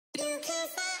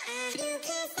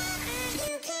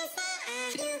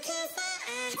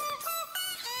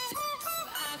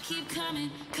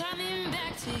coming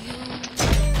back to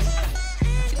you.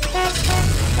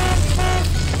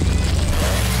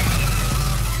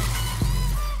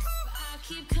 I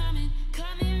keep coming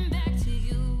back to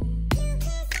you.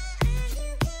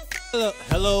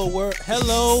 Hello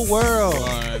world.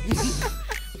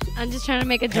 I'm just trying to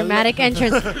make a dramatic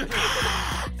entrance.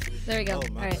 There we go. Oh,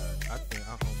 All my right. bad. I think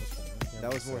I almost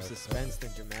That was more suspense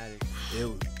than dramatic.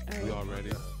 We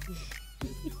already.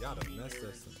 Y'all done messed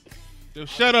us up. Yo,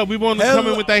 shut up. We want to come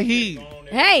in with that heat.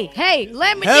 Hey,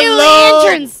 let me do Hello. the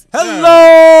entrance.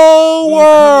 Hello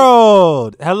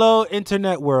world. Hello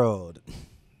internet world.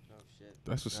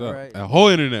 That's what's All up. right. A whole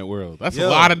internet world. That's a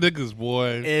lot of niggas,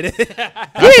 boy. It is.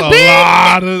 That's a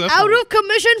lot of. That's Out of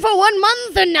commission for 1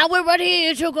 month, and now we're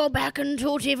ready to go back into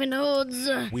TV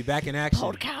Nerds. We back in action.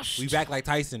 Podcast. We back like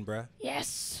Tyson, bruh.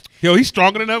 Yes. Yo, he's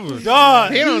stronger than ever.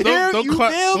 Dog, Don't you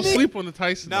feel me? sleep on the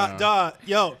Tyson. Nah, dog.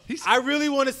 Yo, I really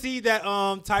want to see that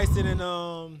Tyson and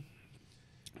I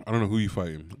don't know who you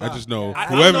fighting. I just know I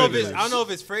don't whoever know it is. I don't know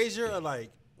if it's Frazier or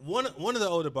like one of the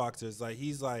older boxers. Like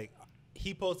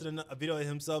he posted a video of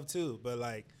himself too, but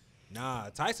like nah,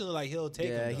 Tyson look like he'll take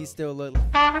him. Yeah, though. he's still look.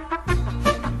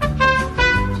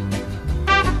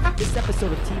 This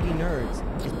episode of TV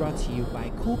Nerds is brought to you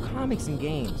by Cool Comics and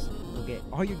Games. You'll get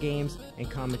all your games and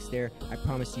comics there. I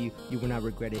promise you, you will not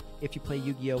regret it. If you play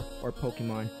Yu-Gi-Oh! Or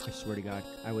Pokemon, I swear to God,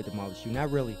 I would demolish you.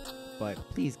 Not really, but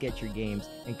please get your games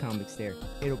and comics there.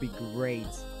 It'll be great.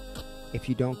 If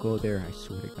you don't go there, I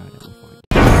swear to God, I will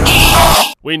find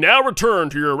you. We now return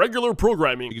to your regular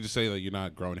programming. You can just say like you're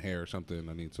not growing hair or something.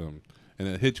 I need some, and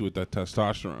then hit you with that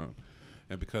testosterone,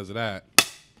 and because of that,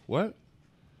 what?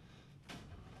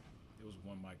 It was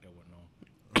one mic that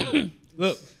wasn't on.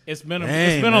 Look, it's been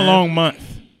Dang, a man. long month.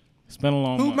 It's been a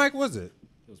long Who month. mic was it?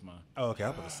 It was mine. Oh, okay.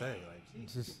 I'm about to say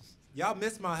like y'all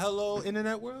missed my hello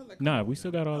internet world. Like, Nah, we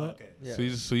still got all that. okay. Yeah.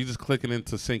 So you just clicking in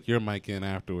to sync your mic in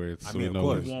afterwards. I So mean, we of know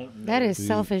course. what- That is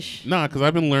selfish. Nah, because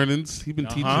I've been learning. He been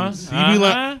teaching. Uh-huh. He be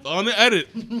like on the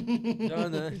edit.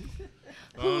 Done that.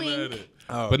 On the edit.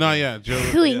 Oh, But no, yeah,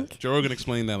 Wink. Joe Rogan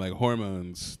explained that like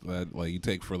hormones that like you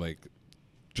take for like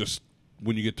just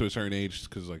when you get to a certain age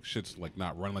because like shit's like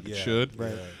not running like it Yeah, should.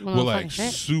 right. Well, Will fucking like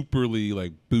shit. superly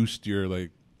like boost your like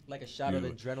Like a shot of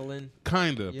adrenaline.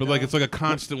 kinda, You but like know? it's like a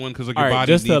constant one because like All your right,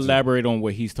 body just to needs it. elaborate on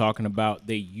what he's talking about,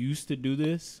 they used to do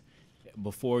this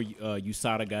before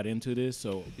USADA got into this.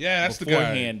 So Yeah, that's the guy.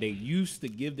 beforehand, they used to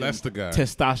give them That's the guy.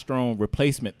 testosterone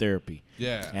replacement therapy.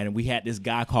 Yeah. And we had this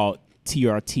guy called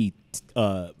TRT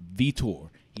Vitor.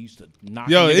 He used to knock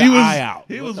Yo, a he nigga was eye out.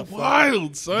 he What was the fuck?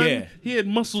 wild, son. Yeah. He had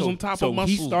muscles on top of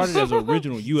muscles. He started as an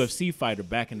original UFC fighter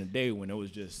back in the day when it was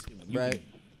just you Right. could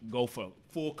go for a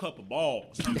full cup of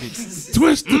balls. You could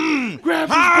twist him, grab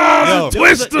his balls, Yo, and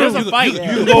twist There's him. a fight. you You can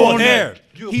can pull go on hair. there.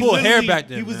 You can pull hair literally- back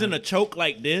then, He was man. in a choke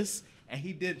like this, and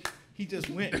he just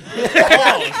went balls.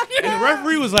 And the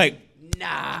referee was like,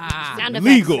 "Nah, Sound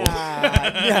effects. legal."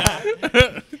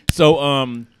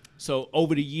 So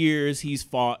over the years, he's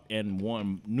fought and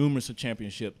won numerous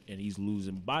championships, and he's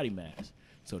losing body mass.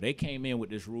 So they came in with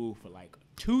this rule for like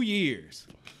 2 years.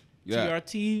 Yeah.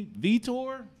 TRT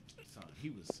Vitor, son, he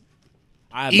was.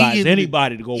 I advise Eating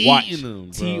anybody to go watch eating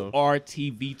him, bro.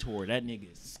 TRT Vitor. That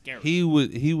nigga is scary. He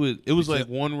would. It was like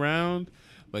one round,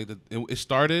 like it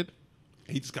started.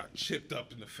 He just got chipped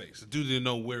up in the face. The dude didn't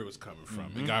know where it was coming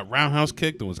from. He got roundhouse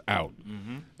kicked and was out.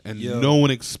 And Yo. no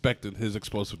one expected his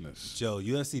explosiveness. Joe,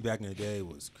 UFC back in the day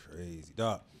was crazy,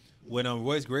 dog. When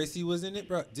Royce Gracie was in it,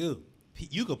 bro, dude,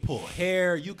 you could pull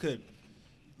hair. You could,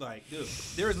 like, dude,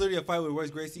 there was literally a fight with Royce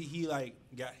Gracie. He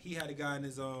had a guy in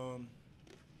his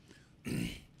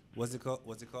what's it called?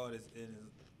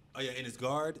 In his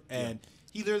guard, and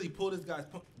he literally pulled his guy's.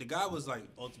 The guy was like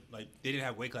they didn't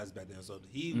have weight classes back then, so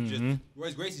he was just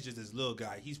Royce Gracie's just this little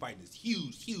guy. He's fighting this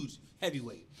huge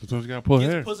heavyweight. Sometimes you gotta pull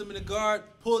hair. Pulls him in the guard,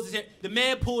 pulls his hair. The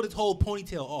man pulled his whole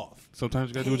ponytail off. Sometimes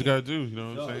you gotta do what you gotta do. You know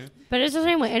what I'm saying? But it's the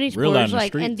same with any Real out in sports. the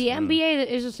Like, and streets, the NBA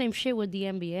is the same shit with the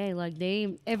NBA. Like,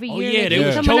 they every Oh year yeah, they keep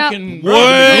was coming up. choking. What?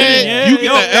 Yeah. You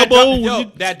get that elbow?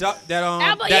 Elbow, that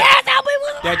yes, elbow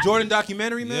was that Jordan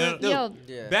documentary, man. Yeah. Dude,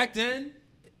 Yeah. back then,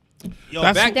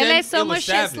 That's- back They then, let so it was much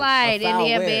shit savage. slide in the foul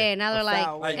NBA. where? Now they're A like,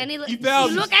 foul where? and You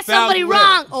fouled- look you at fouled somebody where?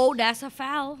 wrong. Oh, that's a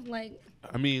foul. Like,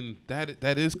 I mean that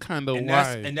is kind of And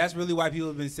why. that's really why people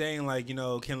have been saying, like, you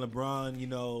know, can LeBron, you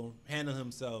know, handle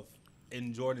himself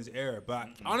in Jordan's era? But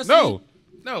honestly,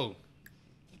 No.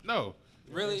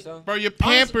 really, So? Bro, you're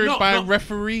pampered no, by no.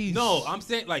 referees. no. I'm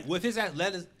saying, like, with his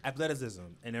athleticism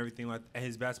and everything, like, and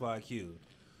his basketball IQ,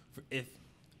 if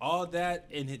all that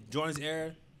in Jordan's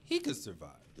era, he could survive.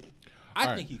 I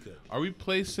All think right. he could. Are we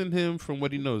placing him from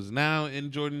what he knows now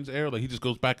in Jordan's era? Like he just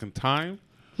goes back in time?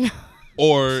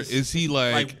 or is he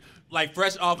like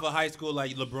fresh off of high school,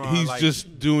 like LeBron? he's like,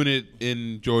 just doing it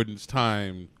in Jordan's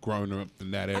time, growing up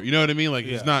in that era. You know what I mean? Like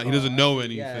he's not. He doesn't know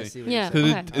anything. Yeah, I see what Yeah. you're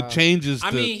saying. Because it changes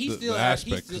I mean, he the still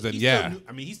aspect. Because then,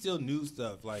 he still knew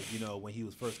stuff like when he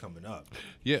was first coming up.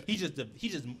 yeah. He just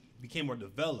became more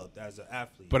developed as an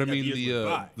athlete. But I as mean, years went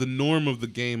by. the norm of the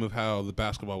game of how the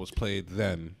basketball was played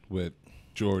then with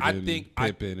Jordan,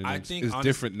 Pippen, and is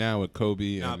different now with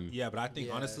Kobe. But I think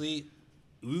honestly,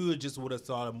 we would have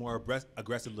saw a more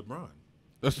aggressive LeBron.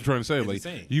 That's what I'm trying to say. It's Like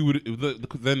insane. you would.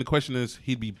 Then the question is,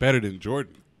 he'd be better than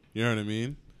Jordan. You know what I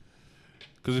mean?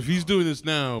 Because if he's doing this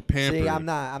now, pampered. See, I'm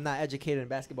not educated in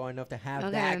basketball enough to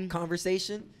have that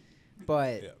conversation.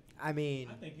 But I mean,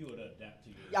 I think he would adapt to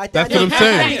you. That's what I'm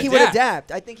saying. I think he would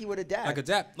adapt. I think he would adapt. Like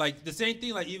adapt, like the same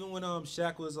thing. Like even when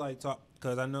Shaq was like talk,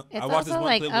 because I know It's I watched this also, one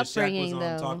like, clip where Shaq upbringing,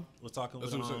 was though. talking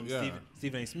with That's what I'm saying, yeah.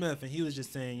 Stephen A. Smith, and he was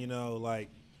just saying, like,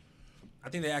 I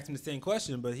think they asked him the same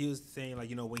question, but he was saying like,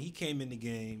 when he came in the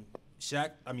game,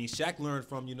 Shaq learned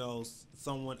from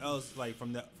someone else like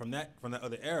from that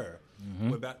other era,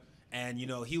 and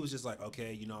he was just like,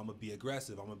 okay, I'm gonna be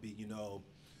aggressive. I'm gonna be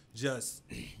just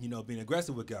being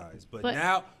aggressive with guys.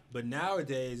 But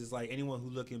nowadays it's like anyone who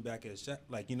looking back at Shaq,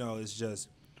 like it's just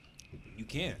you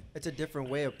can't. It's a different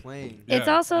way of playing. It's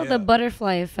also the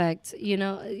butterfly effect.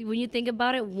 When you think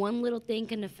about it, one little thing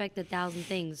can affect 1,000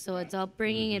 things. So it's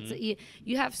upbringing. It's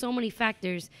you have so many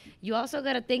factors. You also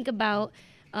got to think about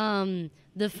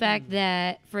the fact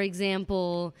that, for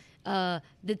example,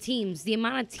 the teams, the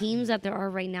amount of teams that there are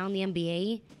right now in the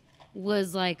NBA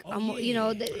was like, There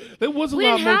was a we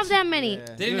lot didn't more have that many.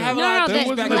 They didn't have a No, lot no, of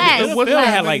teams that- back less. then. Phil less.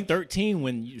 had like 13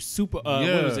 when what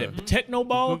was Yeah. it? Techno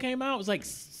Ball came out. It was like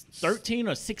 13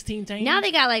 or 16 teams. Now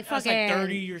they got like That's fucking like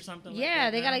 30 or something. Yeah, like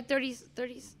that they got now. like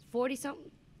 30, 40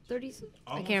 something, 30.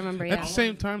 I can't remember. At Yeah. the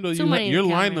same time, though, Too many your to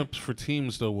count. lineups for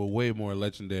teams though were way more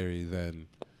legendary than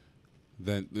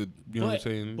you know what I'm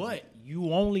saying. But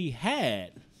you only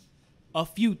had a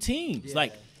few teams.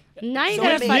 Like Now you So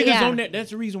gotta many fight. niggas Yeah. on that.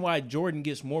 That's the reason why Jordan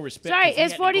gets more respect. Sorry, 'cause he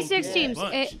it's had to go 46 through a teams.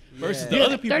 bunch. Versus Yeah. the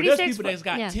other people. There's 36 people that's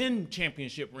got yeah. 10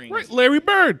 championship rings. Right, Larry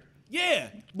Bird. Yeah,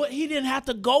 but he didn't have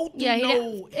to go through Yeah, he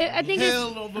no did. I think it's- hell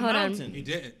of a hold on. mountain. He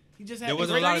didn't. He just had There to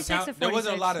wasn't a go- lot of 36 talent. or There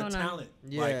wasn't a lot of 46, hold on. talent.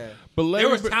 Yeah. Like, But Larry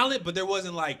there was Bird- talent, but there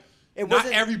wasn't like It not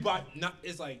wasn't- everybody.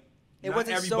 It's like It not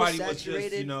wasn't so everybody was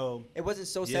saturated. just It wasn't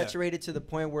so Yeah. saturated to the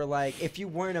point where like if you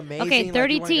weren't amazing, Okay, like,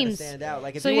 30 you weren't gonna teams. stand out.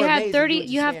 Like if So you you were have amazing, 30. would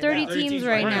just You have stand 30 out. teams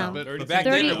right right now. now. But back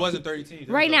then 30 there wasn't 30 teams.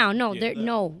 There Right was now, like- no, Yeah. there,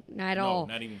 no, not at No, all.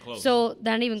 not even close. So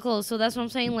not even close. So that's what I'm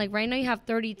saying. Like right now, you have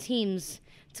 30 teams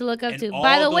to look up And to. all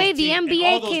By the those way, the teams- and all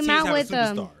NBA those came teams out have a with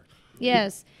superstar.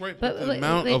 yes, Right, but the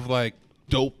amount of like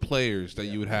dope players that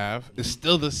you would have is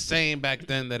still the same back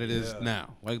then that it is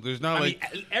now. Like there's not I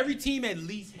like mean, every team at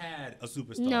least had a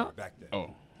superstar No. back then.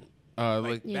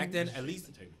 like Yeah. Back then, at least.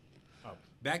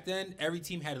 Back then, every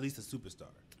team had at least a superstar.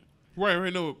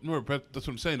 right no but that's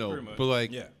what I'm saying though. Pretty much. But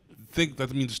like Yeah. think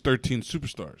that means 13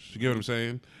 superstars. You get what I'm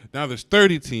saying? Now there's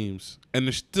 30 teams and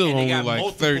there's still And they only got like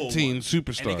multiple 13 ones.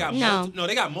 superstars. And they got No.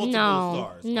 they got multiple no,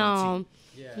 stars. on no, the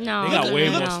no. They got no, way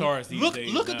no. more stars these team.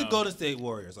 days Look at the now. Golden State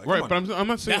Warriors. Like, Right, come but on. I'm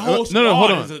not saying That whole no, hold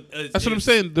squad on. is That's what I'm is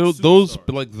saying. Those, superstars.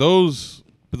 but like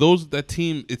those that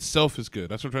team itself is good.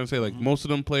 That's what I'm trying to say. Like most of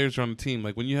them players are on the team.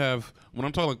 Like when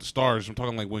I'm talking like the stars, I'm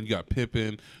talking like when you got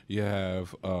Pippen, you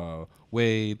have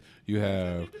Wade, you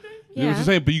have. You know what I'm Yeah.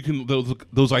 saying? But you can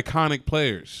those iconic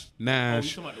players,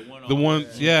 Nash, talking about the one the on-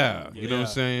 ones, yeah. You know what I'm Yeah.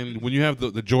 saying? When you have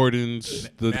the Jordans,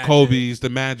 the Magic. Kobe's, the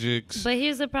Magics, But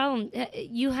here's the problem: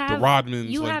 you have Rodmans,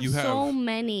 You like, have you so have-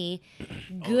 many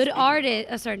good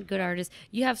artists. Sorry, good artists.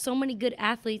 You have so many good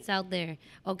athletes out there.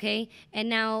 Okay, and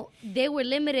now they were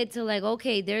limited to like,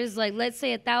 okay, there's like let's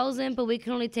say 1,000, but we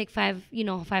can only take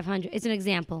 500. It's an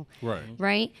example. right?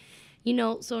 Right?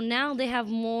 So now they have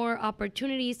more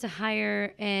opportunities to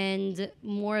hire and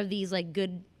more of these like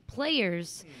good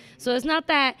players. So it's not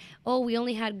that, we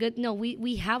only had good. No,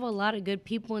 we have a lot of good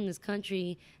people in this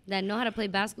country that know how to play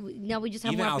basketball. Now we just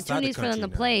have Even more outside the opportunities for them to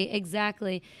country now. play.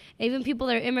 Exactly. Even people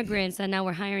that are immigrants that now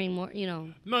we're hiring more,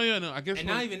 No, yeah, no. I guess. And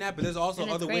what- not even that, but there's also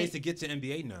And it's other great. ways to get to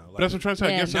NBA now. Like, but that's what I'm trying to say.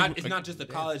 Yeah. I guess it's not just a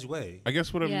college way. I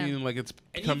guess what I Yeah. mean, like it's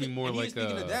And becoming even- more and like even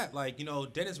speaking of that, like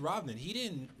Dennis Rodman, he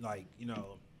didn't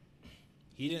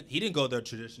he didn't go the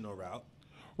traditional route.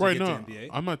 To right. get No, to NBA.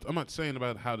 I'm not saying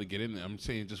about how to get in there. I'm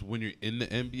saying just when you're in the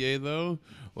NBA though,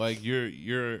 like your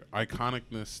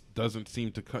iconicness doesn't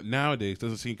seem to nowadays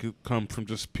doesn't seem to come from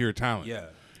just pure talent. Yeah.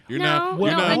 You're No, not. no,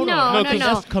 You're not. no, No, no, 'cause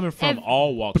no. that's coming from If-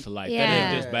 all walks of life. That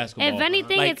Yeah. ain't just basketball. If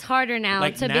anything, Like, it's harder now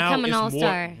like to now become an it's more-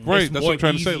 all-star. Right, it's that's more what I'm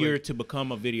trying to say, easier like- to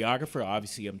become a videographer.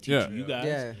 Obviously, I'm teaching Yeah. you guys.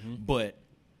 Yeah. But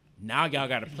Now y'all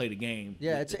got to play the game.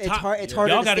 Yeah, with it's the top. hard. It's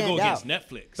harder Y'all to gotta stand go out. against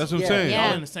Netflix. That's what I'm Yeah. saying. Yeah.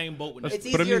 Y'all in the same boat with It's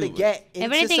Netflix. But I easier mean, to get.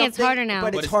 If anything, it's harder now.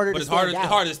 But it's harder to it's harder. stand It's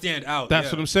out. harder to stand out. That's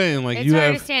yeah. what I'm saying. Like It's you harder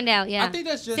have to stand out. Yeah. I think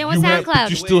that's just Same with you have, SoundCloud. but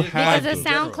you still have Because to. the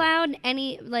SoundCloud,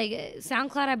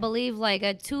 SoundCloud, I believe, like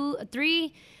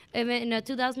in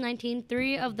 2019,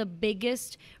 3 of the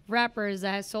biggest rappers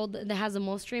that has the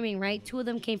most streaming, right? 2 of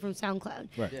them came from SoundCloud.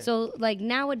 Right. Yeah. So like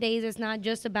nowadays, it's not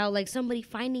just about like somebody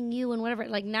finding you and whatever.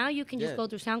 Like now you can just Yeah. go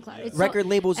through SoundCloud. It's Record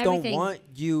labels everything. don't want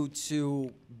you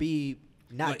to be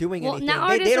not Like- doing Well, anything. now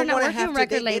They artists are don't not want to working have with to.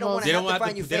 record They don't labels. want They to don't have to want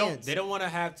find you they don't. fans. They don't want to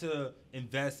have to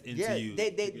invest into Yeah, you.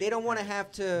 they don't want to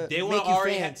have to They make want you to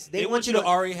already. fans. They want you to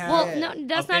already have. Well, no,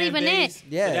 that's a not fan even base, it.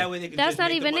 Yeah. So that way they can That's just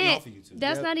not make the even money it. off of you too.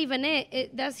 That's Yep. not even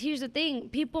it. Here's the thing.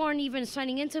 People aren't even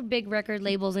signing into big record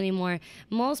labels anymore.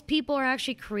 Most people are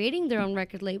actually creating their own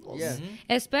record labels. Yeah.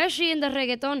 Especially in the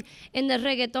reggaeton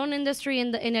industry,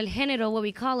 in el género, what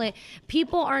we call it.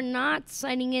 People are not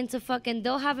signing into fucking.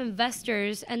 They'll have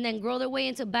investors and then grow their way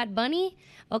into Bad Bunny.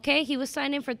 Okay, he was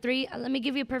signed in for 3. Let me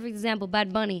give you a perfect example.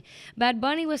 Bad Bunny. Bad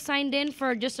Bunny was signed in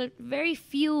for just a very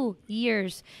few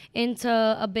years into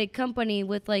a big company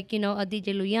with a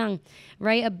DJ Luyang,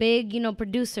 right? A big,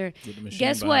 producer. With the machine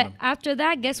Guess what? behind him. After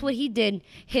that, guess what he did?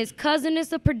 His cousin is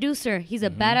the producer. He's a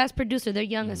badass producer. They're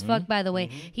young as fuck, by the way.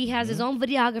 He has his own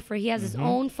videographer. He has his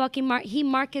own fucking he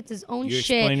markets his own You're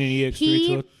shit. explaining EX3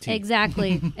 to a team.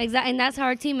 Exactly. And that's how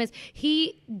our team is.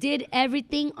 He did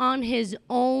everything on his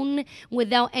own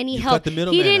without any You help. cut the He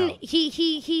middleman didn't. out.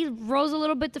 He rose a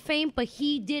little bit to fame, but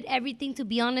he did everything, to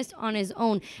be honest, on his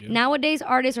own. Nowadays,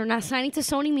 artists are not signing to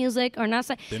Sony Music or not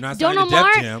signing. They're not Don signing to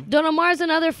Omar. Def Jam. Don Omar is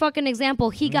another fucking example.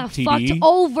 He got TDE. fucked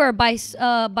over by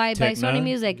Tech Sony Nine.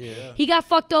 Music. He got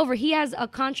fucked over. He has a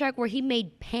contract where he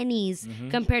made pennies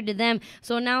compared to them.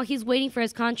 So now he's waiting for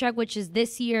his contract, which is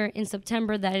this year in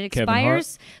September, that it Kevin Hart.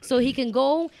 expires, so he can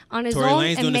go on his Tory own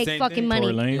Lanez doing and the make same fucking thing. money.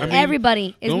 Tory Lanez. I mean,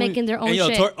 Everybody is the only- making their own And yo,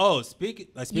 shit. speaking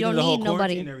You of don't the whole need quarantine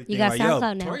nobody. and everything, You got like,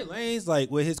 SoundCloud now. Tory Lanez,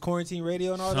 like with his quarantine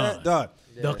radio and all Son. that, dog.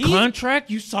 The He's- contract,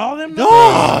 you saw them?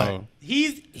 Dog.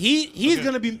 He's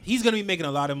gonna be making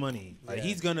a lot of money. Like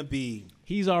he's gonna be.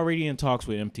 He's already in talks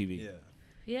with MTV.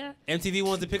 Yeah. MTV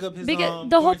wants to pick up his. Because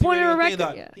the whole quarantine point of a radio thing,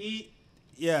 record,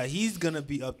 dog. He's gonna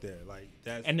be up there. Like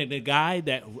that's. And the guy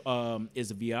that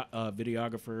is a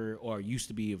videographer or used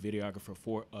to be a videographer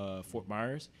for Fort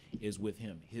Myers is with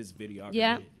him. His videographer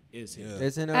Yeah. is him. Yeah.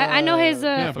 Isn't, I know his.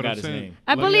 Yeah, I but forgot I'm his saying- name.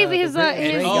 I believe the his Ray-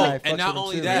 his, Ray Oh, guy and fucks not with him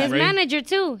only too. that- his Ray? manager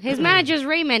too. His manager's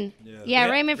Raymond. Yeah. Yeah,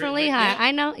 Yeah, Raymond from Ray- Lehigh. yeah.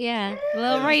 I know. Yeah,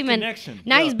 little Raymond. connection.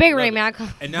 Now Yeah, he's big love Raymond. it. I call.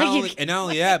 And not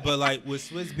only that, but like with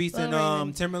Swiss Beats and Lil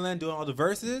Raymond. Timberland doing all the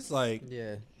verses, like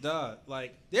Yeah. dog,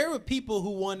 like there were people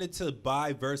who wanted to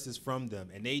buy verses from them,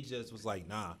 and they just was like,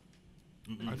 nah.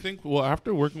 I think. Well,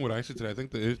 after working with ISIS today, I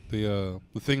think the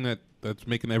thing that's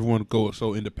making everyone go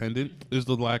so independent is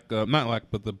the not lack,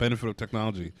 but the benefit of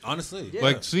technology. Honestly, Yeah.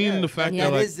 Like seeing the fact Yeah. that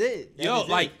That like is it. That yo, is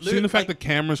like it. seeing the fact like, that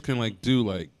cameras can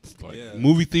do Yeah.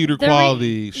 movie theater The re-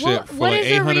 quality shit what- for what like is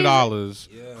the $800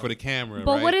 Yeah. for the camera.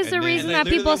 But right? what is And the then- reason like, that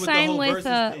literally people with the sign whole with?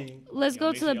 versus thing. Let's go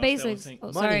Y'all to the make sure y'all basics. still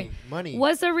Oh, Money. sorry. Money.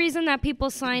 What's the reason that people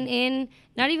sign in?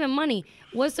 Not even money.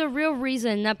 What's the real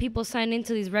reason that people sign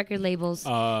into these record labels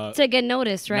to get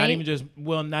noticed? Right. Not even just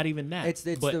not even that. It's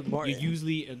but the mar- you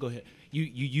usually go ahead. You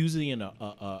usually in a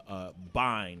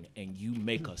bind and you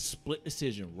make a split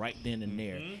decision right then and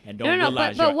there and don't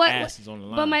realize but your what? ass is on the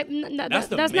line. But That's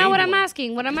the that's main not what I'm one.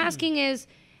 asking. What I'm asking is,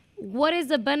 what is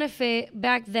the benefit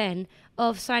back then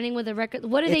of signing with a record?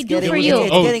 What did they It's do getting- for it's- you?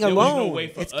 It's Oh. getting There was alone. no way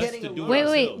for It's us getting to do alone. Wait,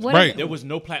 wait, ourselves. what Right. There was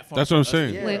no platform. That's for what I'm us to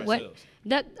saying. do Wait, what? ourselves.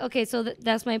 Okay, so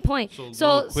that's my point. no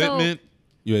So equipment.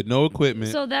 You had no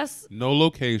equipment. so that's no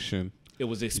location. It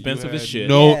was You expensive as had shit.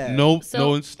 No, Yeah. no, So-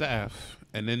 no of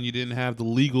and then you didn't have the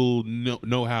legal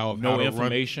know-how. Of No how to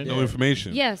information. Run, no Yeah.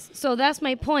 information. yes. So that's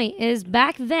my point. Is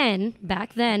back then,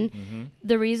 Mm-hmm.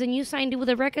 the reason you signed with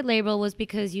a record label was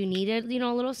because you needed,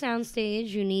 a little sound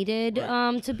stage. You needed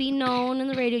to be known in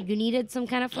the radio. You needed some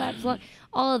kind of platform.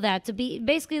 All of that to be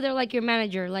basically they're like your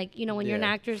manager, like when you're an Yeah.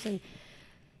 actress and.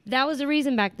 That was the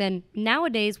reason back then.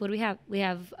 Nowadays, what do we have? We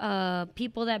have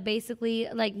people that basically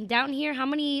like down here. How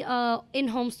many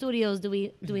in-home studios do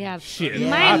we have? Shit.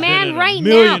 My I've been man in a right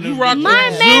million now. of You rock them. My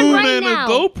a man Zoom right and now. a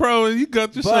GoPro, and you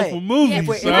got yourself But a movie, if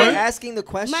we're son. asking the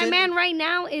question, My man right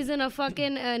now is in a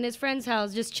fucking in his friend's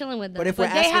house, just chilling with them. But if we're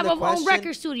they asking have the a own question-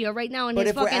 record studio right now in but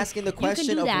his if we're fucking. asking the you can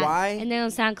question do of that, why- and then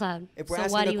on SoundCloud. if we're So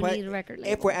asking why the do you que- need a record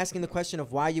label? if we're asking the question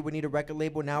of why you would need a record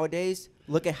label nowadays,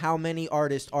 look at how many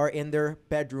artists are in their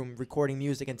bedroom recording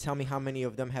music, and tell me how many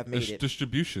of them have made It's it.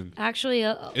 distribution. Actually,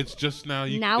 It's just now.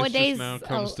 Nowadays, it's just now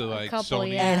comes to a like couple,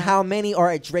 Sony. yeah. And how many are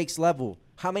at Drake's level?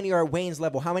 How many are Wayne's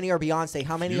level? How many are Beyonce?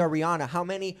 How many are Rihanna? How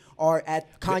many are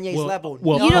at Kanye's level?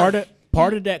 Well, None.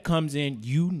 part of that comes in.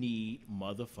 You need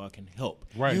motherfucking help.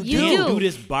 Right. You can't do do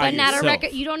this by but not yourself. a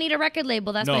record. You don't need a record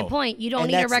label. That's my No. point. You don't And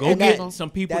need a that's- record Go and that- label. get some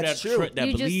people That's that true. that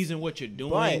You believes just- in what you're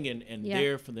doing But and Yeah.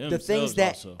 there for the themselves things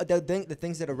that also. the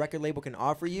things that a record label can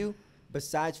offer you,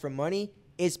 besides for money,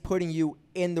 is putting you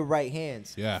in the right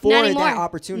hands Yeah. for Not anymore. that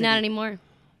opportunity. Not anymore.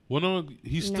 Well, no,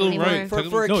 he's Not still anymore. right.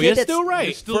 For a No, kid it's that's still right.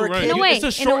 It's still for a right. kid- In a way,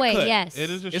 It's a in a way, shortcut. yes. It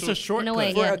is a It's a short. shortcut. In a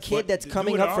way, for yeah. a kid that's Do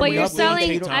coming it up our from But way. you're nothing. selling.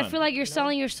 Take I time. feel like you're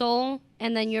selling your soul,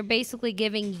 and then you're basically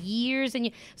giving years.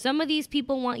 And some of these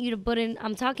people want you to put in.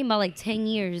 I'm talking about like 10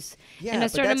 years Yeah, and a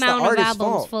but certain that's the amount of artist's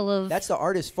albums fault. full of. That's the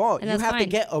artist's fault. And You that's have to fine.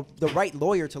 get the right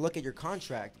lawyer to look at your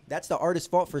contract. That's the artist's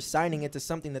fault for signing into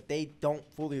something that they don't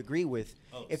fully agree with.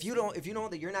 If you know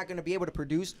that you're not going to be able to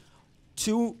produce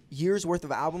 2 years worth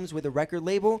of albums with a record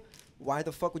label, why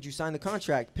the fuck would you sign the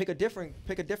contract? Pick a different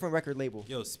record label.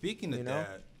 Yo, speaking of You know?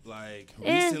 that, like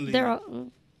Eh, recently, they're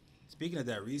all, speaking of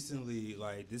that, recently,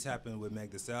 like this happened with Meg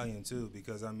Thee Stallion too,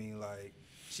 because I mean, like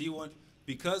she won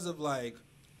because of like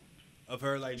of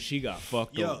her like She got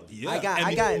fucked yo over. yeah. I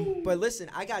got. But listen,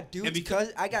 I got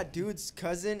because- dude's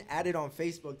cousin added on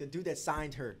Facebook. The dude that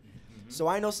signed her. So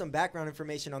I know some background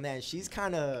information on that. And she's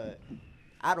kind of,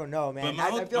 I don't know, man. But my I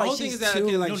whole- feel my like whole thing she's is that, too.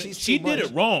 okay, like, No, she's she too did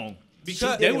much. it wrong.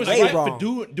 Because They did it was way right wrong.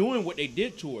 for doing what they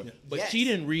did to her, but Yes. she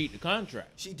didn't read the contract.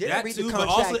 She didn't that read too, the but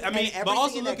contract. also I mean, and but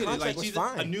also everything in look that at it like contract was she's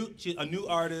fine. she's a new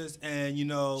artist, and you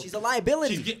know She's a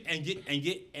liability.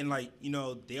 and like you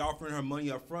know they offering her money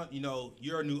up front. You know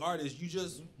you're a new artist, you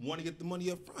just want to get the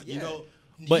money up front. You Yeah. know.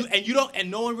 But- you don't, and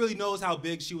no one really knows how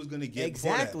big she was gonna get.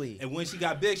 before that. Exactly. And when she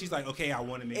got big, she's like, okay, I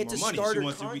want to make It's a more money. starter She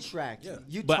wants contract. To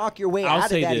You But talk your way I'll out of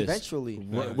say that this. eventually. Yeah,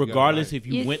 you got it Regardless right. if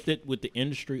you Yeah. went with the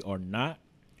industry or not,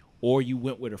 or you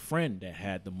went with a friend that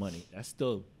had the money, that's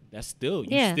still you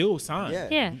Yeah. still signed. Yeah.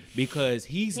 yeah. Because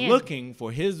he's Yeah. looking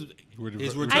for his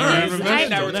his I return. just- Revenge, I-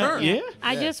 that return. Yeah.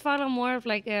 I just follow more of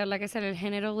like I said, el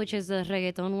género, which is the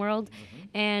reggaeton world,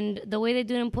 and the way they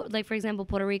do it in like for example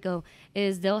Puerto Rico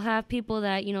is they'll have people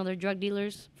that they're drug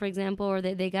dealers, for example, or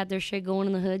they got their shit going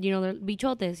in the hood. They're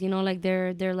bichotes. Like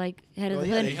they're like head of Oh, the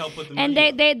yeah, hood, they help put the and money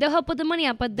up. they'll help put the money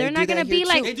up, but they're They not do gonna that be here,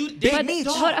 like too. They do- Big but- Meech.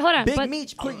 Hold on, Big but,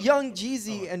 Meech put Young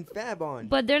Jeezy and Fab on.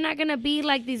 But they're not going to be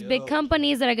like these big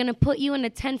companies that are going to put you in a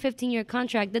 10, 15-year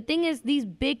contract. The thing is, these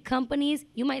big companies,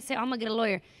 you might say, I'm going to get a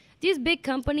lawyer. These big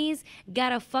companies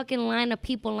got a fucking line of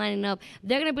people lining up.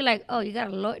 They're going to be like, oh, you got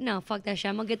a lawyer? No, fuck that shit.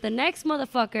 I'm going to get the next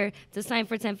motherfucker to sign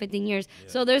for 10, 15 years.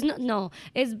 So there's no.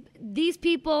 It's these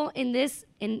people in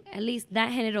at least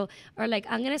that género are like,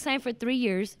 I'm going to sign for 3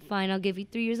 years. Fine, I'll give you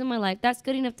 3 years of my life. That's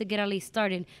good enough to get at least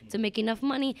started, to make enough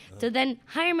money, to then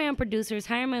hire my own producers,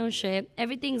 hire my own shit.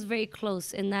 Everything's very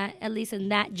close in that, at least in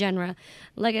that genre.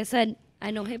 Like I said, I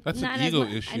know hip. That's not an as ego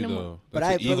mu- I issue, know more- though. But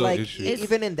That's an ego like issue.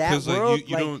 even in that 'Cause, world,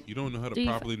 like, you don't know how to Do you-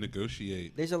 properly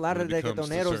negotiate. there's a lot of when it comes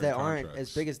to reggaetoneros certain that aren't contracts.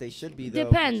 as big as they should be. Though.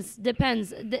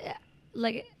 Depends.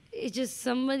 Like it's just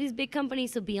some of these big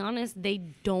companies. To be honest, they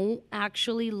don't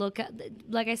actually look at.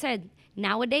 Like I said,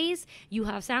 nowadays you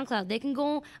have SoundCloud. They can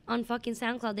go on fucking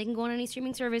SoundCloud. They can go on any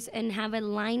streaming service and have a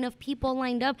line of people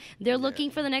lined up. They're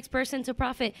looking for the next person to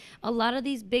profit. A lot of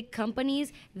these big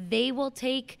companies, they will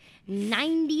take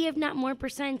 90, if not more,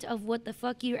 percent of what the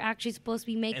fuck you're actually supposed to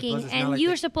be making, plus it's not and like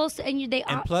you're they- supposed to, and you, they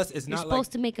And are. plus, it's you're not supposed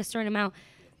like- to make a certain amount.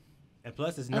 And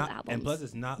plus, it's of not. albums. And plus,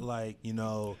 it's not like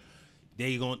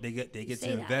they get Say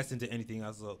to that. invest into anything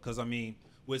else. Because I mean,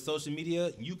 with social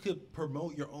media, you could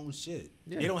promote your own shit.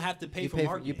 They don't have to pay You for pay for-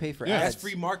 marketing. you pay for That's ads.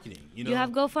 free marketing. You know. You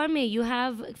have GoFundMe, you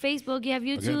have Facebook, you have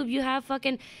YouTube, Again. you have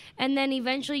fucking, and then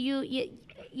eventually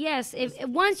yes, if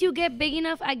once you get big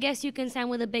enough, I guess you can sign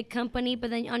with a big company, but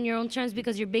then on your own terms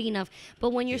because you're big enough.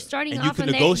 But when you're starting And you off can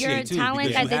and you're a negotiate, too, talent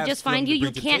because that you they have just something find to you, you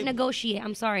bring to the can't table. negotiate.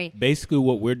 I'm sorry. Basically,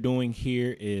 what we're doing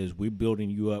here is we're building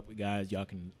you up, guys. Y'all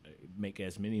can make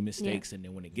as many mistakes, and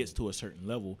then when it gets to a certain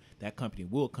level, that company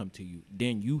will come to you.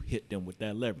 Then you hit them with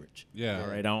that leverage. Yeah. All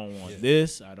right. I don't want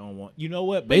this. I don't want. You know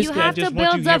what? But you Basically, I have just to want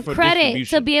you build here up for credit to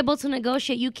distribution. be able to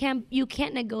negotiate. You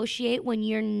can't negotiate when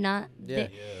you're not. Yeah.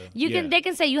 You Yeah. can. They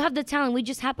can say you have the talent. We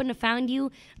just happen to find you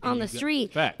on the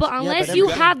street. Facts. But Yeah, unless but you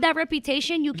everybody- have that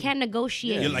reputation, you can't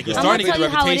negotiate. You're like you're I'm starting gonna to tell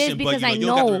get you how it is reputation, but because I you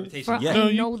don't got the know. reputation yet. No,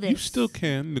 I know you this. still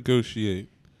can negotiate.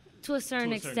 To a certain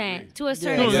To a certain extent. degree. To a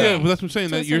certain No, extent. yeah, but that's what I'm saying.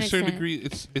 To a That your certain certain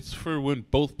extent. degree, it's for when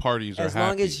both parties are As happy.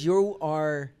 long as you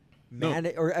are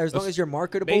or as long as you're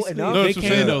marketable Basically, enough, No, they that's what I'm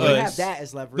came saying, to though, you like- us. have that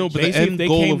as leverage. No, but the Basically, if end they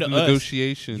goal came of to us,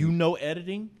 negotiation, You know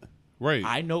editing. right?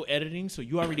 I know editing, so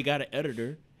you already got an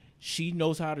editor. She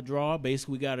knows how to draw.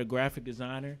 Basically, we got a graphic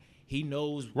designer. He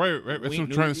knows. Right. That's what I'm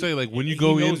trying to say. Like when you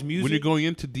go in, when you're going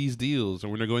into these deals,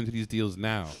 and when they're going into these deals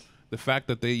now, the fact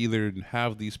that they either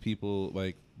have these people,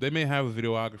 like they may have a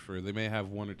videographer, they may have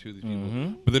one or two of these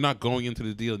people, but they're not going into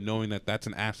the deal knowing that that's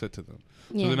an asset to them.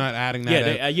 So they're not adding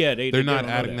that. They're not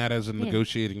adding that as a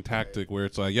negotiating tactic where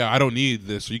it's like, I don't need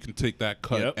this, so you can take that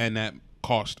cut and that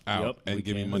cost out and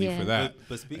give me money for that.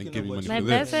 But speaking and give of me what money My for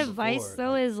best this. advice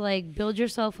though is like build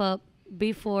yourself up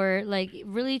before, like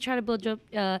really try to build up.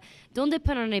 Don't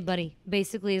depend on anybody.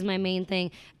 Basically, is my main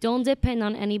thing. Don't depend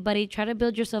on anybody. Try to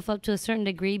build yourself up to a certain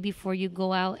degree before you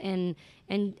go out and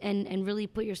really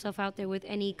put yourself out there with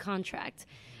any contract.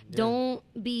 Yeah.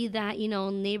 Don't be that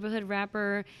neighborhood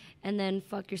rapper and then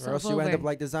fuck yourself or else over. you end up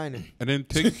like designer. And then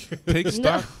take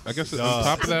stock. I guess on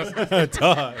top of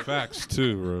that, facts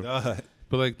too, bro.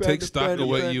 But like take stock of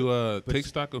what you take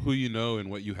stock of who you know and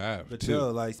what you have. But too.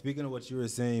 like speaking of what you were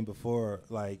saying before,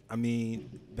 like I mean,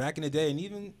 back in the day, and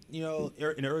even in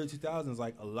the early 2000s,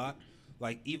 like a lot,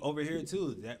 like over here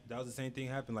too, that was the same thing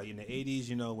happened. Like in the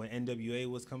 80s, when NWA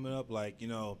was coming up, like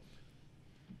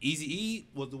Eazy-E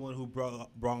was the one who brought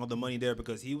all the money there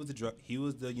because he was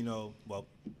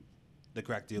the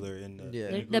crack dealer in the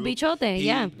bichote,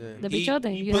 the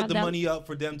bichote. He put the money up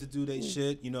for them to do their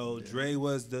shit. Dre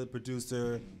was the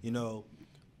producer.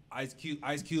 Ice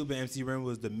Cube and MC Ren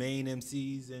was the main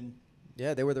MCs, and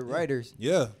they were the writers.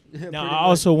 Yeah. Now I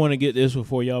also want to get this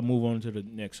before y'all move on to the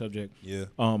next subject. Yeah.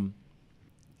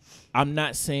 I'm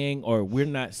not saying, or we're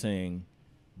not saying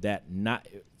that not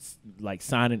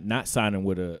signing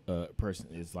with a person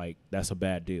is like that's a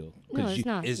bad deal. No, it's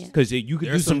not. Because you could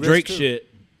do some Drake shit.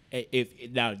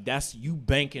 If now that's you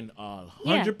banking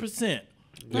 100%,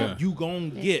 you gonna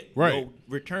get no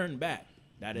return back.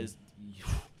 That is,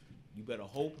 you better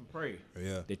hope and pray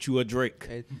that you a Drake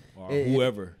or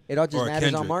whoever. It all just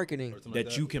matters on marketing.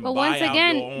 That you can. But buy once out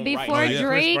again, your own before rights.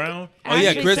 Drake,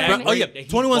 Chris Brown.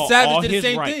 21 Savage did the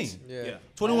same thing. Yeah.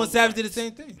 21 Savage did the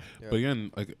same thing. But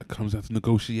again, like it comes out to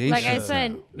negotiation. Like I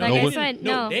said,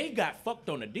 no, they got fucked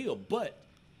on the deal, but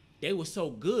they were so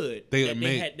good that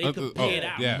they could pay it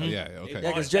out.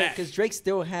 Okay. Because Drake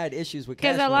still had issues with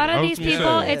cash. Because a lot of these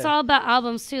people, say, it's all about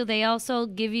albums too. They also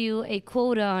give you a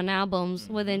quota on albums.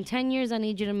 Within 10 years, I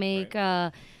need you to make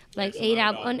like 8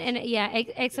 albums,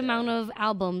 X amount of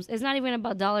albums. It's not even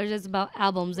about dollars; it's about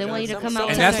albums. They want you to come out.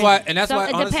 And that's why. It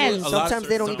honestly, depends. Sometimes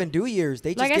they don't even do years.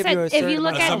 They just like give I said, you a if certain you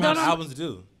look amount at of some albums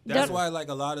do. That's Don't- why, like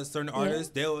a lot of certain artists,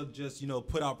 they'll just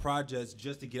put out projects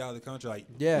just to get out of the contract. Like,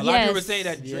 Yeah. a lot of people are saying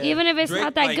that. Drake, even if it's Drake,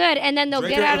 not that like, good, and then they'll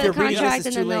Drake- get out of the if you're reading this, contract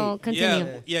it's and too then they'll late.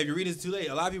 continue. Yeah, if you read it's too late.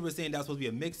 A lot of people are saying that's supposed to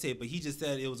be a mixtape, but he just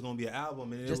said it was going to be an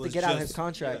album, and just it to was get out his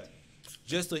contract.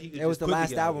 Just so he could. It was the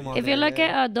last album on If there, you look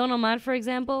at Don Omar, for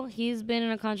example, he's been in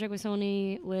a contract with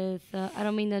Sony with, I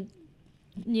don't mean to,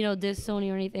 diss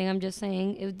Sony or anything. I'm just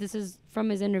saying, this is from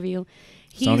his interview.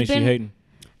 Sony, she hating.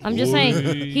 I'm just saying,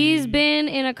 he's been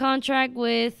in a contract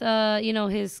with,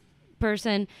 his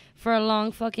person for a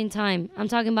long fucking time. I'm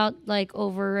talking about like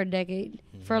over a decade,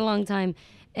 for a long time.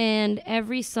 And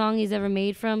every song he's ever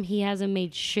made from, he hasn't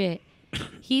made shit.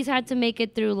 He's had to make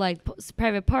it through like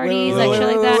private parties, like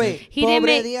shit like that. He didn't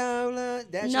make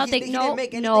nothing. He didn't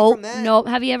make anything No. from that.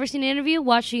 Have you ever seen an interview?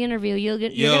 Watch the interview. You're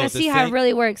gonna see how it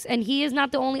really works. And he is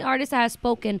not the only artist that has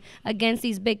spoken against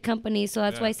these big companies. So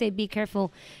that's why I say be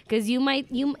careful, because you might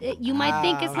think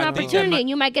it's an opportunity and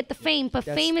you might get the fame, but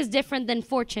fame is different than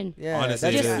fortune. Yeah,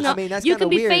 Honestly, that's it just, is. I mean, that's You kind of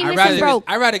can be weird. famous and broke.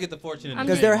 I'd rather get the fortune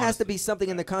Because there has to be something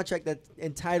in the contract that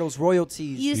entitles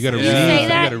royalties. You gotta you read. say You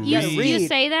that. gotta You read.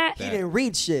 say that. He didn't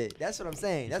read shit. That's what I'm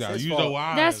saying. That's his use fault. the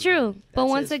wise. That's true. But That's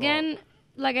once his again,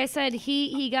 like I said,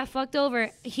 he got fucked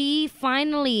over. He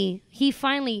finally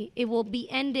it will be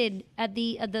ended at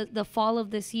the fall of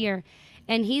this year.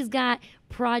 And he's got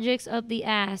projects up the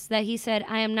ass that he said,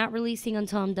 I am not releasing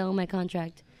until I'm done with my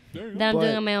contract. That I'm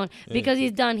doing on my own. Because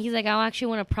he's done. He's like, I actually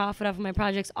want to profit off of my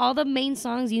projects. All the main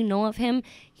songs you know of him,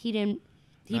 he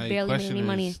barely made any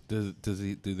money. Do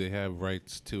they have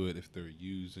rights to it if they're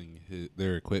using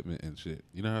their equipment and shit?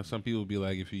 You know how some people be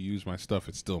like, if you use my stuff,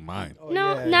 it's still mine.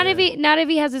 Not if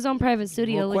he has his own private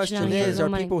studio. The Which now question he has is, his are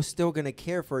own money. people still gonna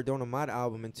care for a Don Omar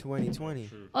album in 2020?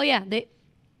 Oh yeah,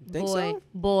 Think so?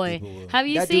 Boy. Have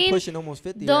you That dude seen pushing almost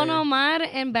 50. Don right? Omar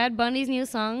and Bad Bunny's new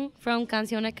song from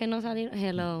Canciones que no salieron?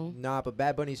 Hello. Nah, but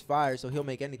Bad Bunny's fire, so he'll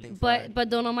make anything fire. But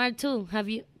Don Omar too. Have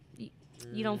you?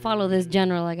 You don't follow this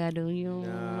genre like I do. You don't know.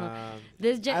 Nah.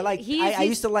 I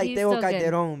used to like he's Teo still good.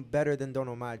 Calderón better than Don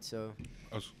Omar, so.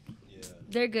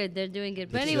 They're good. They're doing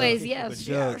good. But anyways,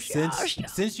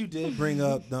 Since you did bring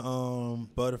up the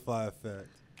butterfly effect,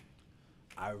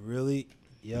 I really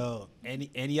Yo, any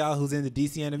y'all who's in the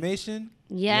DC animation?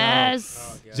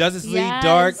 Yes. Justice League Yes.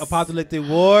 Dark Apocalyptic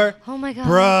War. Oh my god.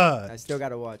 Bruh. I still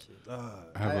gotta watch it.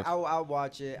 I'll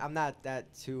watch it. I'm not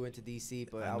that too into DC,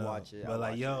 but I'll watch it. But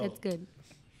like, yo, It's good.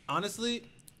 honestly,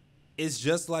 it's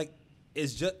just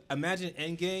imagine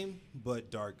Endgame but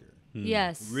darker.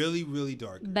 Yes. Really, really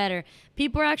dark. Better.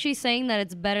 People are actually saying that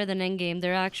it's better than Endgame.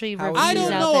 There are actually How is reviews I it?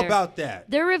 don't out know there. about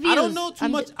that. Their reviews. I don't know too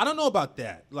I'm much. I don't know about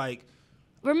that. Like,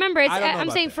 Remember, it's, I don't know I'm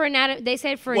about saying that. they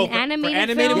said for Well, an for animated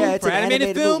animated film. Yeah, it's For an animated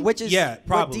animated film? movie, which is Yeah, what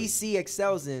probably. DC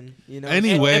excels in. You know.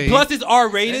 Anyway. and plus it's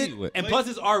R-rated. Anyway. And plus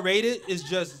it's R-rated. It's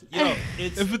just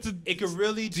If it's a it could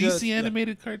really DC just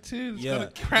animated cartoon, it's Yeah.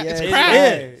 gonna crack. Yeah, It's it's crack.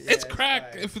 right. It's Yeah, crack.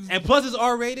 it's right. If it's, And plus it's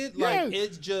R-rated. Like Yeah.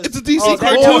 it's just it's a DC Oh,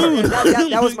 cartoon.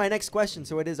 that was my next question.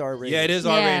 So it is R-rated. Yeah, it is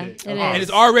Yeah, R-rated. it And is.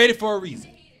 it's R-rated for a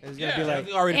reason. It's Yeah, gonna be like.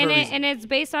 it's R-rated for a reason. And it's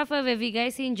based off of, if you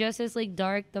guys seen Justice League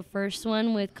Dark, the first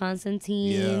one with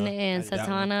Constantine Yeah, and that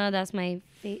one. Satana. That's my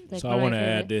favorite. So I want to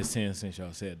add this in since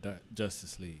y'all said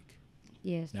Justice League.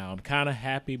 Yes. Now I'm kind of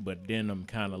happy, but then I'm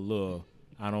kind of little.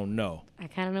 I don't know. I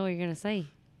kind of know what you're gonna say.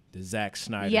 The Zack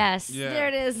Snyder. Yes. Yeah. There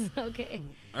it is. Okay.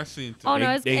 I seen. Oh,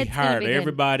 no, They it's gonna hired be good.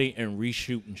 everybody and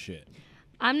reshooting shit.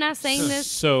 I'm not saying this.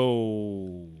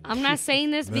 So I'm not saying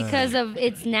this because of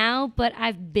it's now, but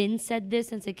I've been said this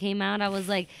since it came out. I was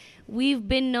like, we've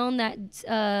been known that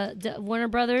Warner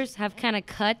Brothers have kind of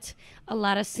cut a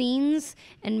lot of scenes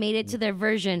and made it to their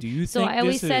version. do you so think I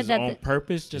always this said is that on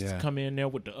purpose, just Yeah. to come in there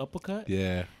with the uppercut?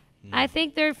 Yeah. I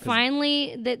think they're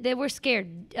finally they were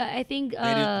scared. I think They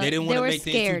didn't they want to were make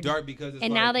things too scared. dark because it's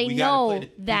And like, now they we gotta know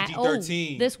play the that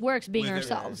PG-13 this works being with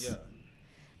everything. ourselves. Yeah.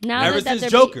 Now Ever that since they're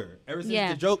Joker. Ever since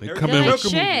Yeah. the Joker. They ever come since in the with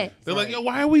Joker shit. movie. They're like, Right. yo,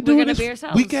 why are we We're doing gonna this be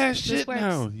ourselves. weak ass This shit works.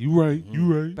 now? You right.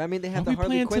 You right. But I mean, they have Why the we Harley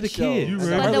playing to Quinn the show. kids? You Because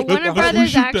right. But the Harley- Warner Harley Quinn Brothers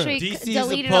shoot that. actually DC is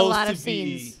deleted a supposed lot to of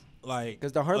scenes. be like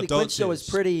the Harley Quinn show is adultish.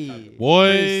 pretty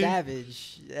Boy.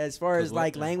 savage as far as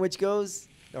like what? language goes.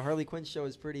 The Harley Quinn show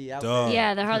is pretty out Duh. there.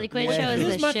 Yeah, the Harley Quinn Yeah. show is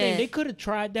Here's the my thing. They shit. could have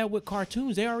tried that with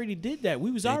cartoons. They already did that. We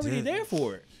was already did. there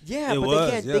for it. Yeah, It but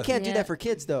was, they can't do Yeah. that for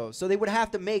kids though. So they would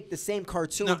have to make the same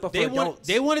cartoon No, but for they adults.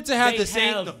 wanted to have They the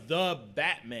same. have the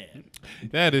Batman.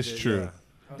 That is true.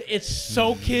 It's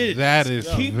so kids. That is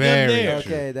Keep very them there.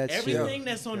 true. Okay, that's Everything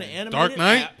that's on the animated Dark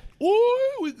Knight. app.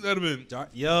 Ooh, that'd have been.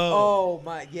 Yo. Oh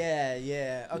my,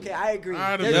 yeah. Okay, I agree.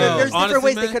 I'd have There's done. different Honestly,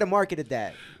 ways they man. could have marketed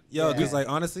that. Yo, Yeah. because like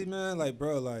honestly, man, like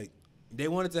bro, like they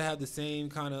wanted to have the same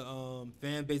kind of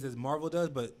fan base as Marvel does,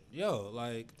 but yo,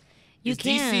 like You it's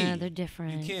can't. DC. They're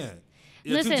different. You can't.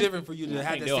 It's Listen, too different for you to I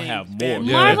have think the they'll same have more. fan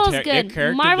base. Marvel's Their good.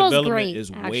 character Marvel's development great,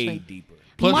 is actually. way deeper.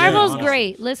 Plus, Marvel's yeah.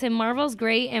 great. Listen, Marvel's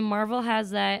great, and Marvel has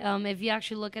that. If you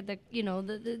actually look at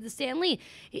the Stan Lee,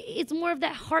 it's more of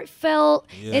that heartfelt.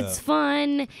 Yeah. It's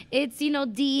fun. It's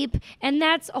deep, and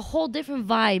that's a whole different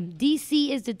vibe. DC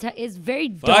is very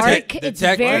dark. The It's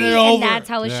tech- very, Run it and over. that's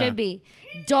how it Yeah. should be.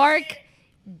 Dark.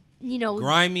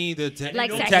 Grimy, the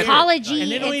Like don't psychology.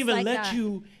 And they don't it's even like let that.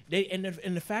 you. They and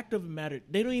the fact of the matter,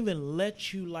 they don't even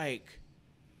let you like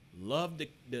love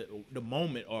the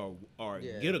moment or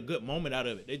Yeah. get a good moment out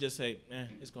of it. They just say,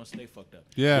 it's gonna stay fucked up.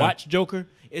 Yeah. Watch Joker.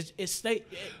 It's stay.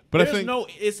 But I there's think- no.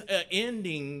 It's an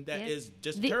ending that Yeah. is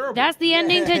just The- terrible. That's the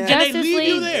ending to And they Justice and they leave League.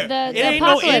 you there. The it ain't no end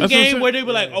apocalypse. That's what I'm game saying. where they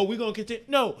be like, "Oh, we're gonna continue."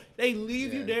 No, they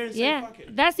leave you there and say, Yeah, "Fuck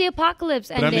it." that's the apocalypse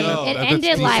I mean, ending. no, It that's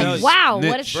ended DC. like, wow, Niche.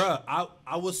 what a Bruh,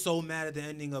 I was so mad at the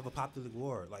ending of Apocalyptic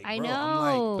War. Like, I bro,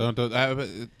 know.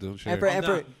 Don't share. And for, and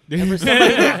for, I'm and for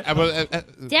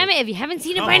somebody, Damn it! If you haven't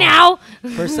seen it Come by on. now,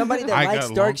 for somebody that I likes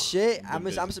got dark long- shit,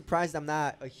 I'm surprised I'm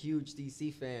not a huge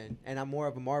DC fan and I'm more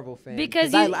of a Marvel fan.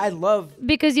 Because I love.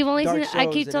 because you've only Dark seen. I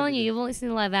shows keep and telling you, everything. you've only seen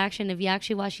the live action. If you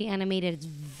actually watch the animated, it's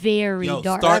very Yo,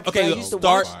 dark. start. That's what I Okay, used to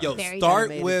start. watch. Yo, Very start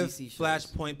animated with DC shows.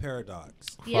 Flashpoint Paradox.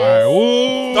 Yes.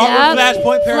 Ooh. Start Yep. with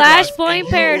Flashpoint Paradox. and Flashpoint you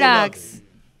will Paradox. love it.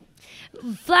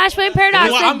 Flashpoint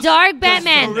Paradox, Well, the I'm- dark 'cause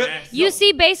Batman. for real- You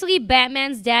see basically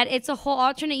Batman's dad. It's a whole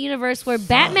alternate universe where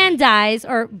Batman dies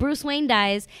or Bruce Wayne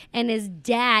dies and his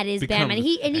dad is Becomes- Batman.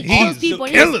 He he's kills the people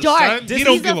and killer, he's dark. son. He He's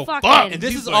don't give a fucking- fuck. And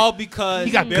this He's is like- all because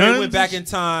he got Barry guns went back and in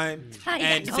time He got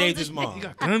and guns saved and his shit. mom. He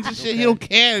got guns and shit. He don't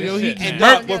care. Yo, he shit, can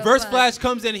man. And murder. Reverse Flash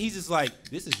comes in and he's just like,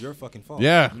 "This is your fucking fault."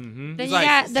 Yeah. Then He's you like,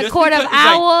 got the just Court of because- he's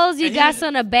like- Owls. You and got he's-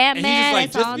 Son of And Batman. he's just like,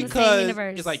 It's all just in the same because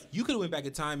universe. it's like you could have went back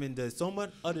in time and did so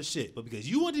much other shit, but because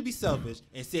you wanted to be selfish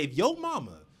and save your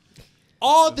mama,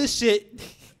 all this shit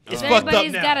is fucked up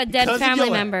everybody's now. got a dead because of family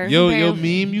your ass. member. Yo,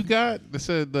 apparently. meme you got that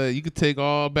said you could take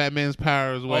all Batman's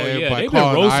powers Oh away yeah, by they've been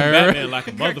calling roasting IRS. Batman like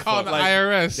a Calling motherfucker. the Like,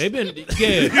 IRS. they've been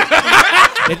yeah.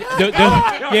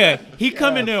 Yeah, he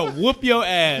come in there and whoop your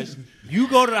ass. You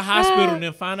go to the hospital and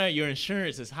then find out your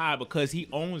insurance is high because he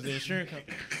owns the insurance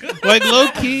company. Like low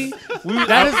key,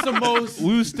 That is the most.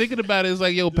 we was thinking about it. It's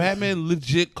like, yo, Batman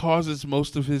legit causes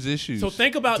most of his issues. So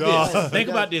think about this. Think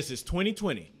about this. It's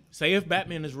 2020. Say if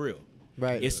Batman is real.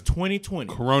 Right. It's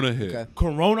 2020. Corona hit. Okay.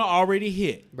 Corona already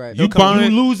hit. Right. You You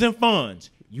buying- losing funds.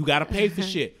 You gotta pay for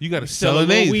shit. You gotta sell sell a an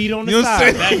little eighth. weed on the You know what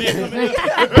I'm side. saying?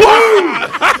 Batman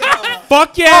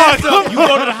Fuck your ass up. You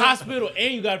go to the hospital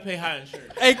and you gotta pay high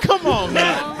insurance. Hey, come on,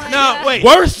 man. Oh my No, God. wait.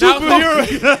 Worst Now,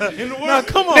 superhero. in the world. No,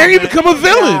 come on. Then he man. become a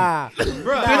villain. Nah.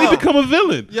 Then he become a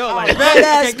villain. Yo, like,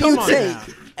 That ass come on mutate.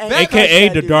 now. And AKA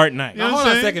that the dude. Dark Knight. Now, know hold what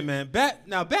on I'm a saying? second, man.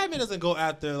 Batman doesn't go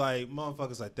after like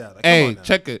motherfuckers like that. Like, come Hey, on now.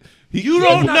 check it. You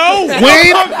don't know.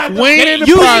 Wayne Enterprise.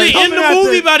 Usually in the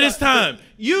movie by this time.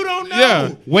 You don't know.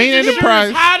 Yeah, Wayne His Enterprise.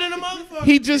 insurance higher than a motherfucker.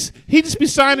 He just be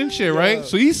signing shit, right?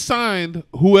 So he signed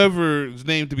whoever's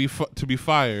name to be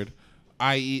fired,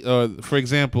 i.e., for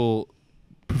example,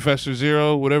 Professor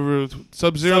Zero, whatever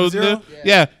Sub-Zero. Sub-Zero?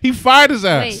 Yeah, he fired his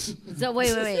ass.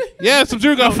 Wait. Yeah,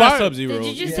 Sub-Zero got not fired. Sub-Zero.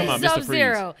 Did you just talking say about Mr.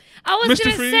 Sub-Zero? I was Mr.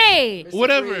 gonna Freeze? say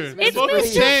Whatever. Freeze. They're It's both the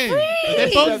Mr. same. Freeze.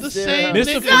 They're both the same. Mr.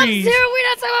 nigga. Freeze. Sub-Zero. We're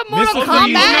not talking about Mortal Mr.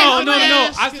 Freeze. Kombat. No. I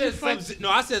Skin said fight.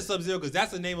 I said Sub-Zero because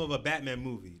that's the name of a Batman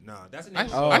movie. Nah, that's the name.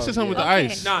 I said something with the Okay.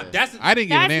 ice. Nah, that's. I didn't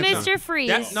give an That's answer. Mr. Freeze,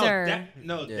 That, no, sir. that,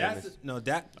 no, Yeah,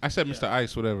 that. I said Mr.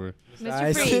 Ice, whatever.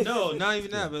 Mr. Freeze. No, not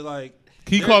even that. But like,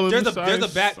 Can you call him there's Mr. Ice?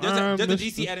 there's a Mr.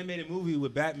 DC animated movie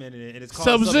with Batman in it, and it's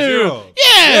called Sub-Zero. Sub-Zero.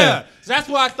 Yeah. So that's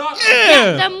what I thought.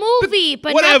 Yeah. The movie,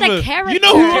 but Whatever. not the character. You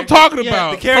know who I'm talking Yeah,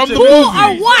 about the character. from the Who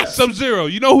movie. or what? Sub-Zero.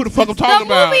 You know who the fuck I'm talking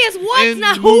The about. movie is what, in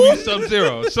not the who? movie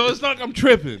Sub-Zero. So it's not like I'm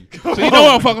tripping. So you know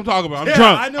what the fuck I'm talking about. I'm Yeah,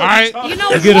 drunk. I know all what you're right. talking You know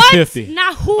Get a what? 50.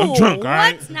 Not who. I'm drunk, all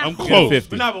right? What? Not I'm who. close. 50.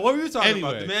 But nah, but what were you talking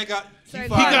about? Anyway. The man got. Sorry, He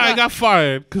Fired. got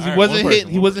fired because All he right, wasn't one hitting.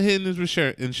 person, He one wasn't hitting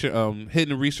his hitting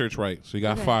the research right. So he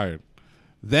got fired.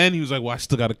 Then he was like, "Well, I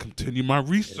still got to continue my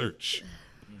research,"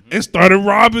 and started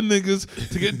robbing niggas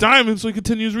to get diamonds. So he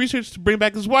continued his research to bring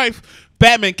back his wife.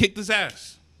 Batman kicked his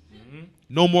ass.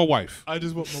 No more wife. I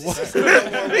just want my wife. Yo,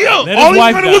 Let all his he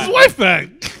wife wanted was die. his wife back.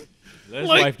 Let his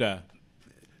Like- wife die.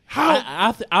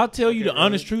 How? I'll tell you the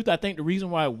honest truth. I think the reason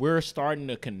why we're starting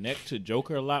to connect to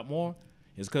Joker a lot more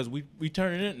is because we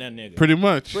turning into that nigga. Pretty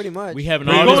much. Pretty much. We having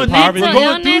We're all going this power. deep. Mental We're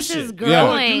going through illness shit. is Yeah.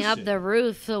 growing Through up shit. the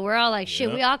roof, so we're all like, shit,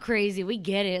 Yeah. we all crazy. We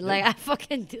get it. Like, I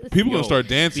fucking do this. People Yo, gonna start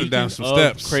dancing down speaking some of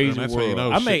steps. Crazy and that's world. how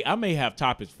you know. I may have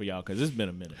topics for y'all because it's been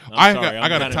a minute. I I'm sorry, got a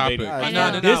kinda topic. invading. I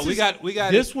No, know. This we is- got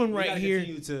this we one right gotta here.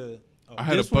 continue to. I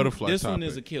had a butterfly This topic. one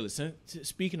is a killer.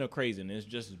 Speaking of crazy, and it's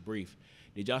just as brief.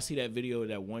 Did y'all see that video of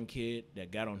that one kid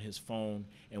that got on his phone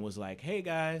and was like, "Hey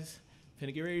guys,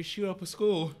 finna get ready to shoot up a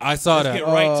school." I saw Let's that. get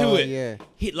right to Oh, it.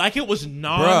 yeah. Like it was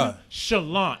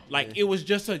nonchalant. Like it was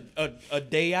just a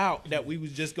day out that we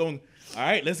was just going. All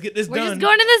right, let's get this We're done. just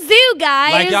going to the zoo,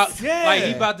 guys. Like y'all, Yeah. like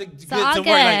he about to get all to work.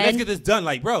 Like, let's good. get this done.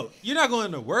 Like, bro, you're not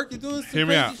going to work. You're doing some Hear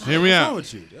me crazy out. shit. Hear me What's out. wrong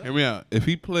with you? Hear me out. If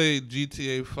he played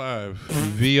GTA 5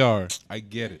 VR, I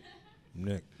get it.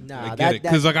 Nick. Nah, I get it.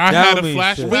 Because that, like I that had a means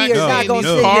flashback. shit. we are No, not gonna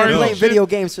no, sit here no. and play shit. video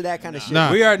games for that kind of shit.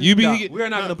 Nah. We are. You be- we are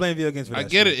not going to blame video games for I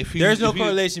that. get shit. it. If he- There's no if he-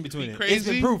 correlation if between he it. It's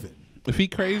been crazy, proven. If he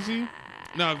crazy,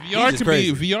 no, He's VR just can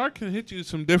crazy. be. VR can hit you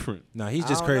some different. Nah, he's I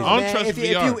just don't crazy. know, I don't man. trust if,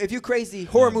 VR. If you crazy,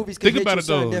 horror movies can Think hit about you it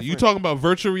though. something You different. talking about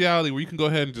virtual reality where you can go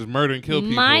ahead and just murder and kill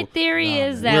people. My theory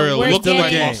is that where it we're looks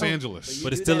like getting. Los Angeles. You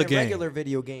But it's do still that a in game. Regular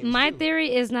video games. My too.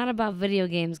 theory is not about video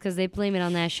games because they blame it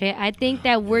on that shit. I think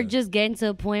that we're just getting to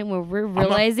a point where we're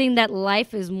realizing that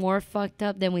life is more fucked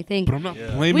up than we think. But I'm not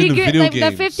blaming We the grew, video like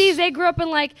games. the 50s, they grew up in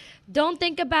like, don't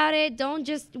think about it, don't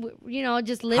just,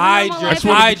 just live Hide a normal your, life.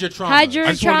 hide your trauma. Hide your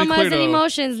I just wanna be traumas clear, and though.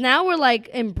 emotions. Now we're like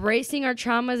embracing our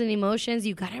traumas and emotions.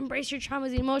 You gotta embrace your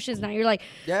traumas and emotions. Now you're like,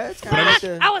 Yeah, it's fuck, kind of like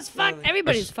the, I was fucked.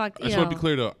 Everybody's fucked. I just want to be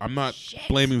clear though. I'm not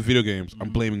blaming video games. I'm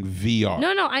blaming VR.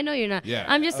 No, I know you're not. Yeah.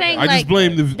 I'm just saying I like just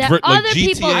blame the that like other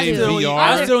people GTA do.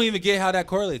 I VR. still don't even get how that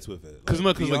correlates with it. Because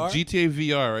Like, like VR? GTA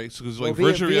VR, right? So because like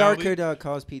well, virtual VR reality, could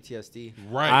cause PTSD.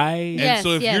 right? And Yes,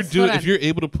 so if yes, you're hold on. if you're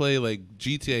able to play like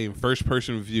GTA in first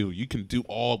person view, you can do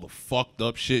all the fucked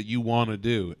up shit you want to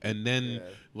do, and then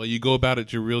like you go about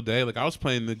it your real day. Like I was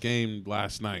playing the game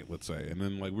last night, let's say, and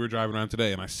then like we were driving around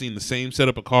today, and I seen the same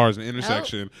setup of cars in the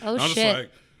intersection. Oh, and I was shit. just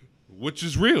like, which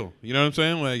is real? You know what I'm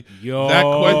saying? Like Yo, that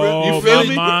question, you feel my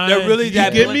me? mind. They're really You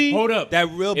that get blend- me? Hold up. That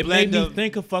real It blend made me of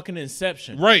think of fucking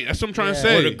Inception. Right, that's what I'm trying to Yeah.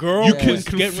 say. Where the girl you can was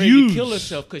getting ready to confuse. kill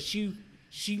herself because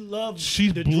she loved. She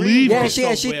the believed dream it.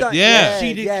 so she well. thought. Yeah.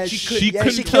 She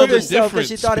couldn't she tell killed the herself 'cause difference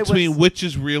she thought it between was- which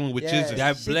is real and which Yeah. isn't.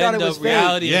 That She thought blend it was of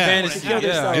reality fake. and Yeah. fantasy. She killed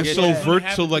herself. It's Yeah. so They wanna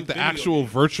have so it like through the video actual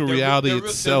games. virtual reality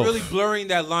itself. They're really blurring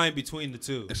that line between the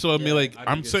two. So I mean, like I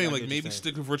I'm get- I saying, get like what maybe you're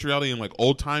stick with virtual reality in like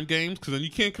old time games, because then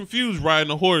you can't confuse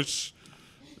riding a horse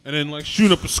and then like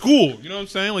shooting up a school. You know what I'm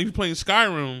saying? Like if you're playing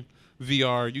Skyrim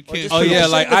VR, you can't. just Oh Prediction yeah,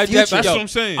 of like the I future. definitely. That's what I'm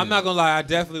saying. I'm not gonna lie. I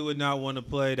definitely would not want to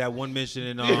play that one mission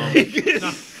in.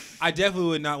 I definitely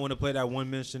would not want to play that one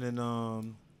mission in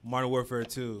Modern Warfare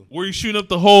 2. Where you shooting up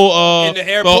the whole In the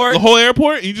airport? the whole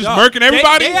airport, you just No, murking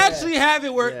everybody. They actually have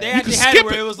it where they You actually can had it skip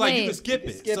where it. it was like you Wait. could skip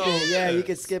it. Skip So, it. Yeah, you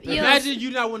could skip it. Yo. Imagine you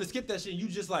not want to skip that shit. You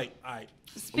just like, all right.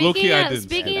 Low-key, I didn't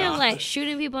Speaking say of that. like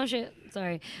shooting people and shit,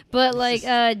 sorry, but like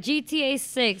GTA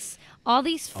 6, all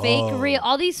these fake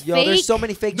all these Yo, fake. there's so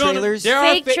many fake trailers. there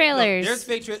are Fake trailers. there's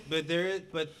fake trailers,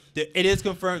 but it is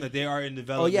confirmed that they are in Oh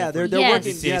development. yeah, they're for Yes.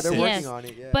 working. Yeah, they're GTA 6. working Yes. on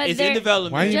it. Yeah. But It's there- in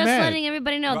development. Why are you just mad? letting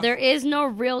everybody know, there is no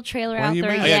real trailer Why out you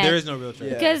there mad? Oh, yet. yeah, there is no real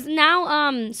trailer. Yeah. Because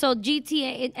now, so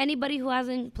GTA, anybody who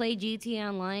hasn't played GTA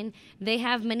Online, they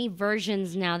have many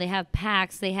versions now. They have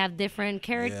packs. They have different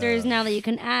characters Yeah. now that you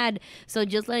can add. So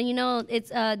just letting you know, it's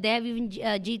they have even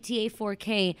GTA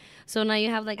 4K. So now you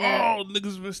have like a Oh,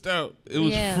 niggas missed out. It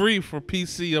was Yeah. free for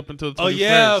PC up until the 21st. Oh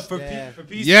yeah, for Yeah. for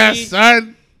PC. yes,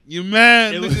 son. You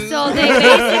mad? It was- nigga. So they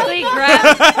basically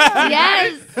grab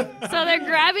yes. So they're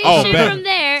grabbing Oh, shit bet. from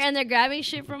there, and they're grabbing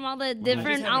shit from all the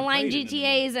different haven't online played it in a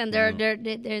GTA's, and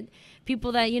they're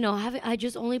people that haven't. I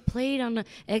just only played on the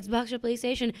Xbox or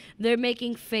PlayStation. They're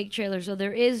making fake trailers, so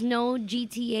there is no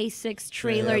GTA 6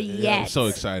 trailer yet. I'm so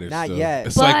excited. Not still. yet.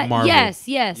 It's But like Marvel. yes,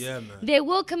 Yeah, man. they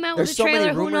will come out There's with a so many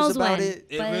trailer. Who rumors knows about when? it.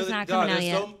 But it's not coming out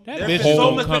yet. That There's bitch been so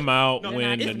won't much- come out No, when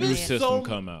it's the been new so- system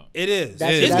come out. It is.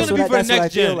 That's- It's that's gonna be what- for the that's what I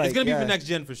next feel gen. like, It's gonna be yeah. for next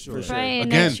gen for sure. Probably Again,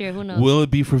 next year. Who knows? will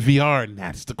it be for VR? And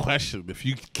that's the question. If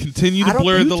you continue to I don't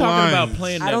blur think the You talking lines, about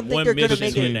playing I that don't think one they're gonna mission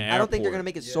make in the it. airport. I don't think they're gonna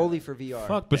make it solely for VR.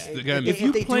 Fuck But that. again, If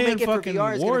you they do playing make it for fucking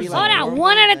VR, it's gonna be Warzone, like Hold on, normal.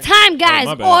 one at a time, guys.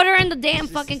 my bad. Order in the damn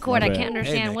fucking court. I bad. can't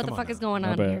understand Hey, man, what the come fuck on is going My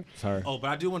on bad. here. Sorry. Oh, but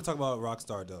I do want to talk about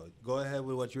Rockstar though. Go ahead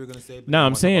with what you were gonna say. but No, I I'm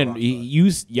wanna talk saying about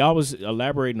Rockstar. y'all was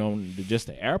elaborating on just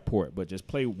the airport, but just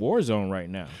play Warzone right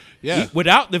now. Yeah.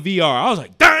 Without the VR, I was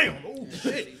like, damn. Oh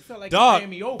shit! It felt like Dog. it ran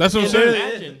me over. That's what I'm And saying.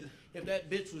 Imagine if that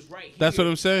bitch was right here. That's what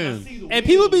I'm saying. I see the And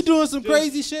people be wheels. doing some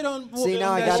crazy shit on. See,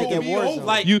 now I that gotta shit get be Warzone. over.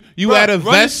 Like You bro, add a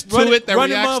run- vest run- to it that run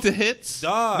reacts them to up- hits.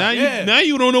 Dog. Now Yeah. now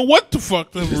you don't know what the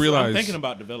fuck to realize. I'm thinking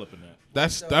about developing that.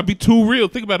 That'd be too real.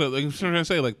 Think about it. Like I'm trying to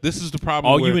say, like this is the problem.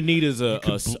 All you where would need is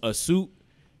a suit,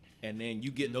 and then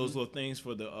you get those little things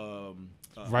for the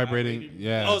vibrating.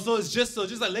 Yeah. Oh, so it's just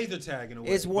like laser tag in a way.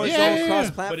 Is Warzone Yeah, yeah. but it's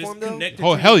cross-platform though? connected.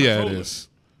 Oh to hell your yeah, it controller. is.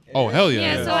 Oh hell yeah.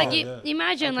 Yeah, it so is. like yeah.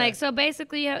 imagine like so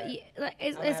basically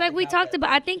it's like we talked about.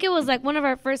 I think it was like one of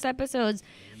our first episodes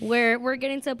where we're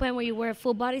getting to a point where you wear a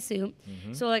full bodysuit.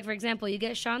 So like for example, you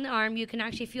get shot in the arm, you can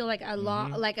actually feel like a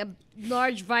like a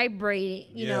large vibrating.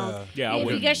 You know, Yeah, I if you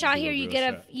wouldn't get shot do here, a you real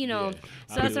get a shot. you know. Yeah. So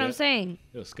I'll that's do what I'm that. saying.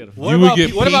 It was scared of What You about would get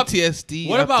pe- what about- PTSD.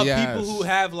 What up about the people ass. who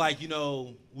have like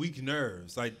weak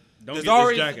nerves? Like Don't there's get this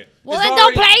already, jacket. Well, it's then don't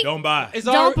already- play. Don't buy. It's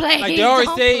Don't already, play. Like they already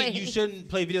Don't say play. you shouldn't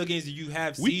play video games if you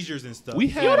have seizures and stuff. We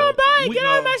had, You don't buy it. we- Get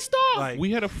out of my store. Like,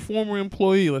 We had a former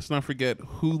employee, let's not forget,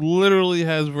 who literally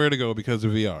has vertigo because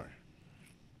of VR.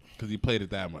 Because he played it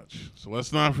that much. So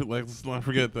let's not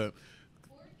forget that.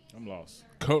 I'm lost.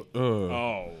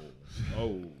 Oh.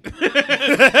 Oh.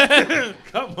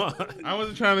 come on. I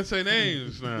wasn't trying to say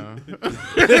names now.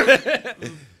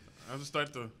 I'll just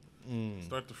start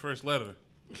the first letter.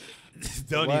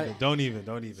 Don't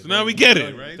even. So now we get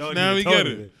it, right? Don't So now we even, get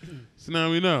don't it. So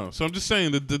now we know. So I'm just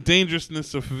saying the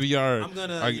dangerousness of VR. I'm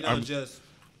gonna, I'm- just.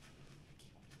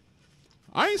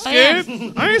 I ain't Oh, yeah.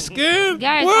 scared. I ain't scared.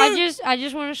 Guys, What? I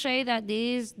just want to say that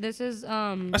this is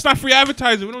That's not free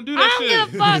advertising. We don't do that I don't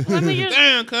shit. give a fuck. Let me just.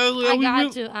 Damn, cuz. I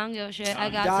got to. I don't give a shit. I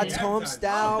got God's to. home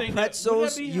style think that- pretzels. would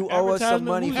that be You owe us some advertisement?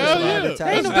 money for Hell some yeah.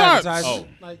 advertising. Ain't no dots. Oh,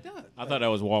 Like that. I thought that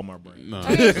was Walmart brand. No.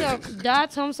 Okay, so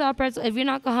Dots Home Style Pretzel. If you're an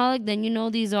alcoholic, then you know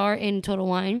these are in Total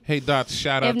Wine. Hey, Dots,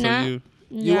 shout out If to not, you.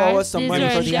 You owe us some these money are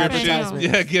for the different advertisement.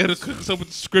 now. Yeah, get us cook us up with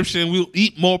the subscription. We'll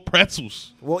eat more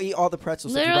pretzels. We'll eat all the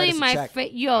pretzels. Literally, if you my write us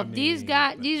a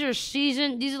check. these are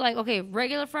seasoned. These are like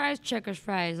regular fries, Checkers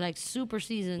fries, like super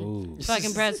seasoned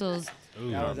fucking pretzels.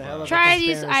 That was a hell of a Try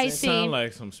these comparison. icy. Sound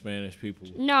like some Spanish people.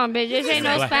 No, bitch, this ain't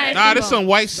no Spanish. Nah, this people. some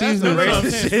white seasoning.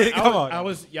 racist. Come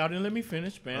on. Y'all didn't let me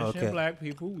finish. Spanish Okay. and black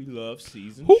people, we love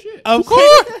seasoned Who, shit. of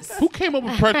course. Who came up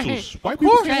with pretzels? White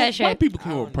people. Trash White it. people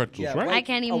came up with pretzels, Yeah, right? I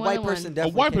can't eat a more white than one. person A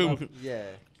definitely white came people- up- Yeah.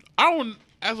 I don't.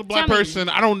 As a black Tell me. person,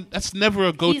 I don't. That's never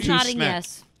a go-to He's nodding snack.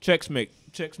 yes. Chex Mix.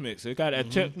 Chex Mix. It got that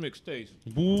Chex Mix taste.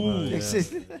 Ooh. It's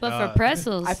just- But for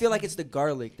pretzels, I feel like it's the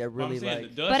garlic that I'm really saying like.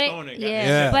 the dust but on it. it, got yeah,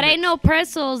 Yeah. but ain't no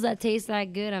pretzels that taste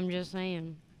that good. I'm just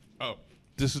saying. Oh,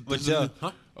 this is. But This is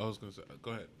huh? I was gonna say.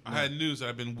 Go ahead. I had news that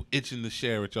I've been itching to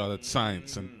share with y'all. That's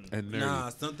science and nerdy. Nah,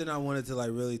 something I wanted to like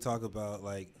really talk about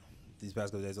like these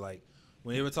past couple days. Like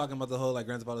when they were talking about the whole like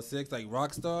Grand Theft Auto 6, like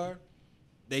Rockstar,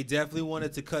 they definitely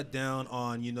wanted to cut down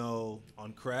on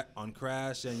on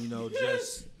crash and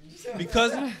just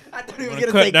because I thought he was Wanna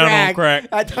gonna cut say down on crack. crack.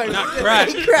 I thought he not was crash,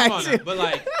 gonna say crack come on, too. now, but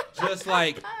like just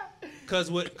like because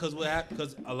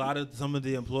a lot of some of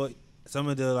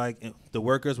the like the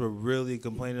workers were really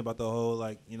complaining about the whole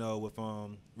like with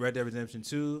Red Dead Redemption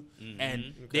 2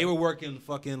 and they were working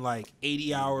fucking like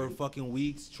 80-hour fucking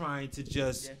weeks trying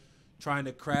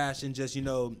to crash and just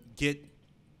get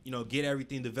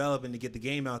everything developed and to get the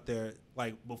game out there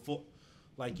like before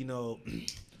like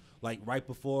like right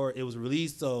before it was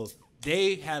released. So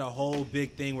they had a whole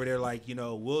big thing where they're like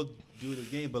we'll do the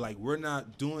game but like we're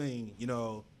not doing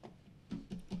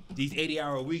these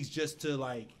 80-hour weeks just to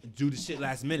like do the shit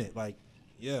last minute. Like,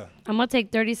 yeah. I'm gonna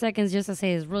take 30 seconds just to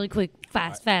say this really quick,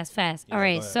 fast. Yeah, All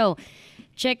right, go ahead. so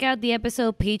check out the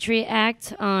episode Patriot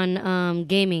Act on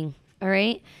gaming. All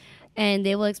right, and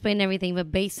they will explain everything.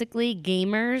 But basically,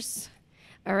 gamers,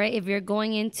 all right, if you're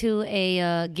going into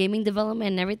a gaming development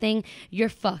and everything, you're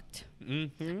fucked.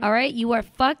 All right, you are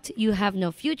fucked. You have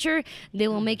no future. They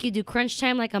will make you do crunch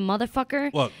time like a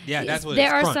motherfucker. Well, yeah, that's what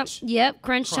there it's are crunch. some. Yep,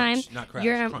 crunch Crunch, time. not crash,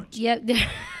 You're crunch. Yep.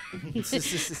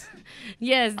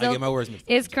 Yes, I get my words mixed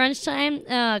up. it's crunch time.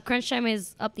 Crunch time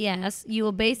is up the ass. You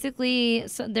will basically.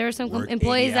 So there are some Work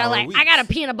employees that are 80-hour like, I got a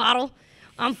weeks. pee in a bottle.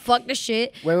 I'm fucked as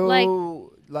shit. Wait, like,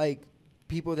 like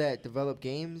people that develop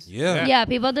games. Yeah. yeah,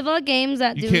 people develop games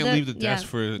that You do. can't leave the desk yeah.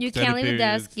 for You extended can't leave the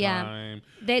periods desk. of Yeah, time.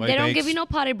 they Like, don't they give you ex- no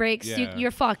potty breaks. Yeah.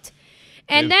 You're fucked.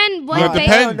 And They- then You what got they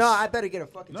depends. No, I better get a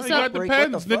fucking. No, you So- got the break.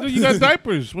 What pens, the nigga. fuck? You got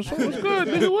diapers. What's good,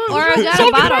 nigga? What? Or I got a Solve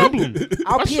the bottle. problem.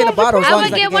 I'll pee in a bottle as I long would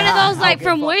as I get can one of high. those like I don't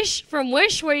from give a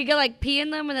Wish where you get like pee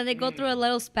in them and then they go through a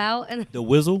little spout and The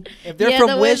Whizzle. fuck. If they're Yeah, from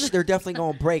the Wish, Wiz- they're definitely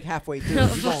gonna break halfway through. You're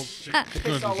gonna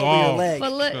piss all over your dissolve. leg.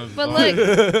 but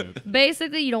look,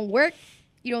 basically you don't work,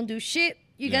 you don't do shit.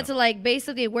 You Yeah. got to like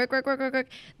basically work.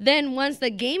 Then once the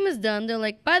game is done, they're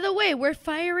like, by the way, we're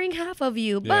firing half of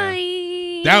you. Yeah.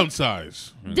 Bye.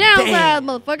 Downsize. Downside,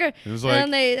 motherfucker. It was and like-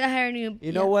 then they hire you.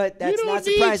 You know what? You That's don't not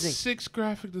need surprising. 6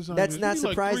 graphic designers. That's You not need,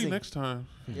 like, 3 surprising. next time.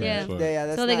 Yeah. But- Yeah,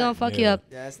 that's So they're not- gonna fuck you yeah. up.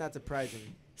 Yeah, that's not surprising.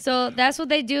 So that's what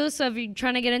they do. So if you're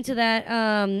trying to get into that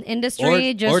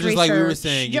industry, just or just like we were research.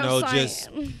 saying, Just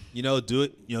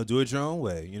do it your own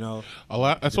way. A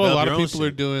lot. That's why a Develop lot your of own people are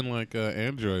shit. doing like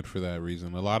Android for that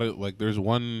reason. A lot of like, there's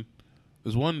one.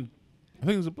 I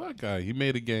think it's a black guy. He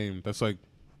made a game that's like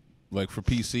for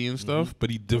PC and stuff, but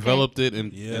he developed it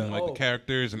and Yeah. like the Oh.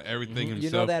 characters and everything You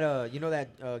himself. know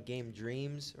that game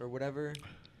Dreams or whatever,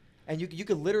 and you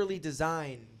could literally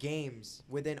design games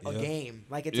within a Yeah. game.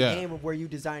 Like it's Yeah. a game of where you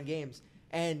design games.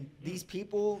 And these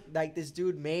people, like this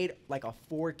dude, made like a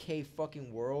 4K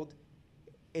fucking world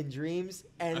in Dreams,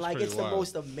 and That's like pretty it's the wild.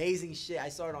 most amazing shit. I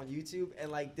saw it on YouTube,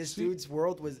 and like this See? dude's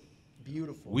world was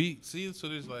beautiful. We see, so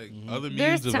there's like other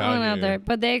There's means of talent out here. there,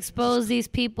 but they expose these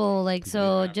people. Like,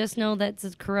 so just know that's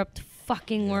a corrupt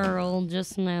fucking world.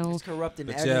 Just know. It's corrupt in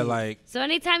But every. yeah, like So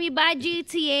anytime you buy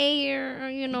GTA or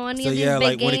any so of these yeah, big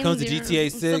like when it games, comes to you're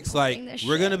GTA 6, like supporting this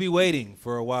we're gonna shit. be waiting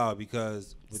for a while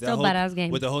because with Still that whole, badass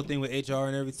game. with the whole thing with HR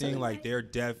and everything, like they're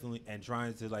definitely and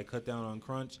trying to like cut down on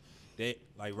crunch. They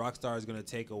like Rockstar is gonna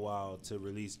take a while to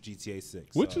release GTA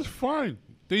 6, Which so. is fine.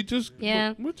 They just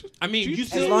Yeah. Which is, I mean, you GTA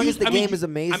still long as the I mean, game is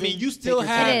amazing, I mean, you still take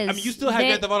your have. time. I mean, you still have They-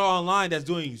 Grand Theft Auto Online that's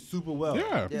doing super well.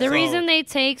 Yeah. Yeah. The So- reason they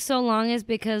take so long is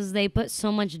because they put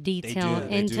so much detail They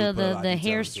do into put a lot the of hair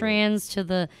detail into it. strands to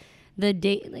the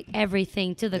date, like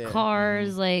everything to the Yeah.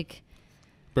 cars, like.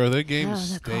 Bro, their games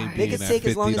the stay cars. They being can at take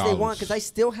as long as they $50. want because I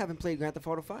still haven't played Grand Theft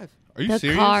Auto 5. Are you The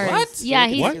serious? cars. What? Yeah,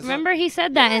 he What? remember he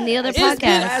said that in the other It's been,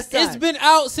 podcast. it's been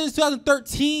out since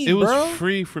 2013, It was bro.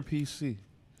 free for PC.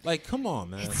 Like, come on,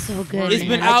 man. It's so good. It's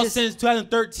been man. out just- since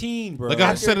 2013, bro. Like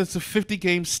I said, it's a 50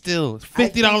 game still. It's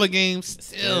 $50 game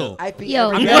still. I beat Yo,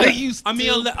 every you What know- are you I mean,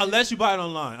 still- unless you buy it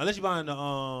online, unless you buy it in the I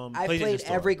PlayStation played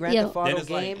store. every Grand Yo. Theft Auto Then it's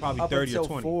like game probably up 30 or until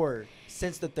 20. 4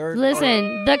 since the third.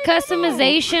 Listen, the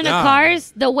customization of Nah.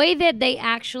 cars, the way that they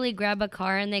actually grab a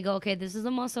car and they go, okay, this is a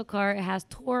muscle car. It has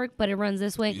torque, but it runs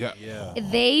this way. Yeah. Yeah.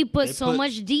 They put They so put-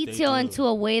 much they detail do. into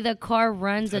a way the car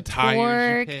runs, the tires you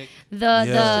torque, pick. the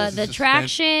Yeah. the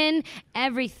traction,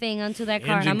 everything onto that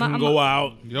car. Engine I'm can go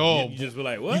out. Yo. You just be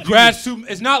like, what? You crash too.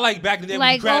 It's not like back in the day when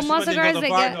Like, you crash all too much muscle and it cars, goes they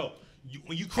on fire. get No,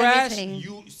 when you crash, everything.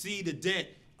 you see the dent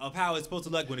of how it's supposed to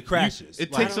look when it crashes.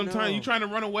 It Like, takes some time. You trying to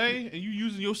run away and you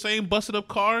using your same busted up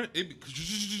car.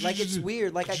 Like it's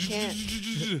weird. Like I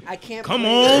can't. Come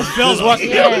play on, it.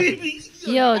 fellas.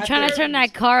 Yo, trying to turn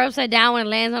that car upside down when it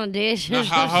lands on a dish. No,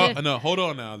 hold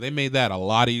on now. They made that a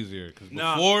lot easier because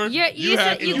before You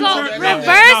had- go turn reverse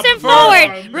and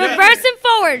that-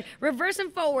 forward, reverse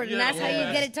and forward, and that's how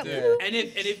you get it to.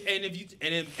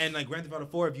 Yeah. And like Grand Theft Auto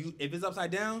 4, if it's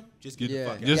upside down, just get the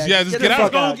fuck out. Just just get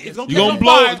out. It's gonna You catch gonna on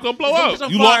blow? fire. It's gonna blow It's gonna out. catch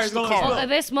on You fire. lost It's the gonna car. explode.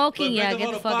 If it's smoking, But yeah, Grand get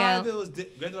the Theft fuck Auto out. 5,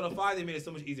 Grand Theft Auto 5, they made it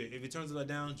so much easier. If it turns upside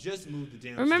down, just move the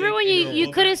damn. Remember stick when and you it'll you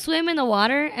open couldn't up. swim in the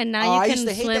water and Oh, now I you used can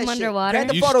to hate swim that shit. underwater? Grand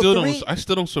Theft You Auto still 3? don't. I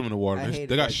still don't swim in the water. I hated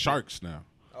They got that sharks now.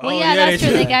 Well, Oh, yeah, yeah, that's they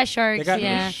true. They do. got sharks. They got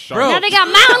Yeah. sharks. Now they got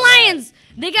mountain lions.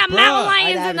 They got Bruh, mountain lions I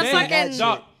in the haven't seen that fucking. shit.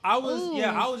 Dog, I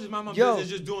was just minding my Yo.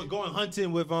 business, just going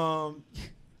hunting with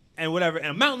and whatever. And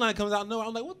a mountain lion comes out. No,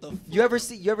 I'm like, what the? You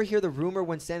ever hear the rumor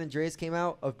when San Andreas came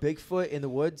out of Bigfoot in the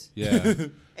woods? Yeah.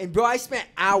 And bro, I spent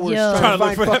hours Yo. trying to Trying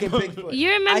find to look fucking for Bigfoot. You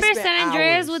remember I spent San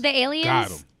Andreas hours. with the aliens?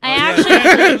 Got 'em. I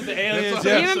actually. The aliens.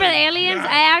 You remember the aliens?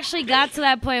 I actually got to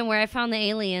that point where I found the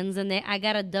aliens and I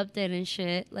got abducted and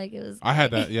shit. Like it was. I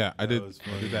had that. Yeah, I did. was I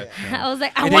funny. did that. I was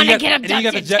like, I And then want you to got- get and then you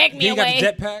got abducted. the jet- Take then me you got away. the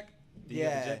jetpack.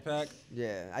 Yeah. Jetpack.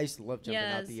 Yeah, I used to love jumping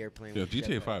out Yes. the airplane. Yeah, with the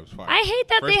GTA jetpack. 5 is fire. I hate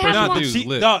that they First have person one. view is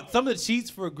lit. Dog, some of the cheats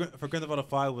for Grand Theft Auto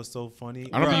 5 was so funny.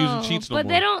 I don't be Bruh. using cheats no but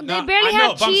more. they don't. They Nah, barely I know,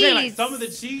 have but I'm cheats. saying, like, some of the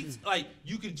cheats, like,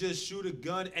 you could just shoot a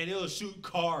gun and it'll shoot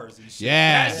cars and shit.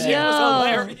 Yeah. That shit Yo. was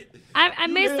hilarious. I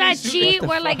You missed literally that shoot cheat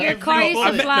where like your car used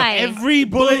to fly. Every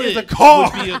bullet is a car.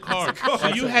 would be a car. So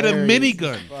That's you had a hilarious.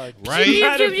 minigun, Fuck. right?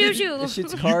 This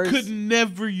shit's You cars. could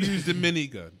never use the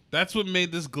minigun. That's what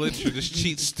made this glitch or this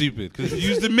cheat stupid. Because you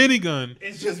use the minigun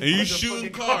It's just and you bunch of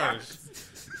shooting fucking cars.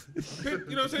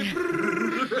 You know what I'm saying?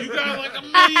 You got like a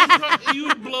million cars. You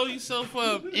would blow yourself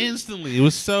up instantly. It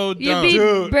was so You'd dumb. be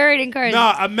Dude. buried in cars.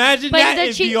 Nah, imagine But that the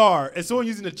in cheat- VR. And someone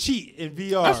using a cheat in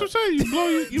VR. That's what I'm saying. You blow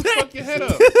you fuck your head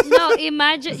up. No,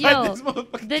 imagine, Like yo, this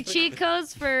motherfucker the cheat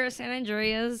codes for San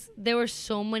Andreas, there were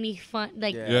so many fun,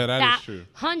 like, Yeah, that is true.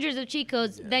 hundreds of cheat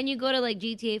codes. Then you go to, like,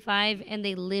 GTA 5, and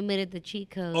they limited the cheat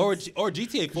codes. Or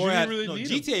GTA 4 You had really no, need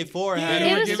GTA 4 Yeah, had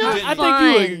it was so I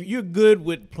fun. think you're good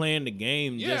with playing the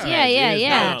game. Just Yeah. as Yeah, is yeah,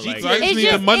 now. yeah. Like, I just It's need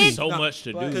just- the money. it's- so much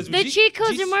to do. Because The cheat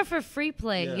codes G- are more for free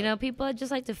play. Yeah. You know, people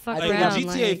just like to fuck I Like think around.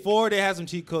 GTA like, 4, they had some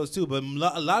cheat codes too, but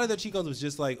a lot of their cheat codes was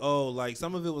just like, oh, like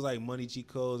some of it was like money cheat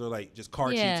codes or like just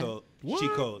car Yeah.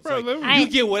 cheat codes. Bro, Like, let me- I- you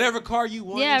get whatever car you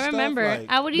want. yeah, and I stuff, remember. like-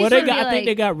 I would well, usually they got. be I think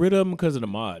they like, got rid of them because of the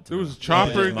mods. There was a Yeah,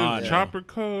 chopper, mod, the yeah. chopper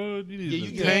code. You need Yeah, the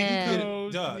you get tank Yeah.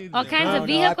 code. Duh. You need all the- kinds No, of no, I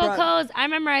vehicle prob- codes. I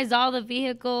memorized all the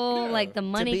vehicle, like the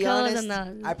money to be codes honest,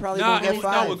 and the. I probably Nah, won't get no,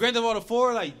 5. with Grand Theft Auto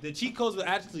 4, like the cheat codes would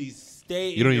actually stay.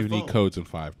 You don't in your even need phone. codes in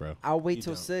 5, bro. I'll wait You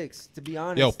till don't. 6. To be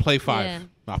honest. Yo, play 5. Yeah.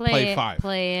 Nah, Play play it, 5.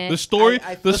 play it. The story,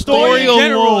 I- the the story in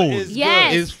general alone is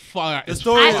Yes. is fire. The It's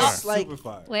story I- is It's like- super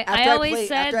fire. Wait, After I always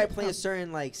said. after I play a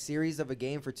certain like series of a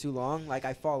game for too long, like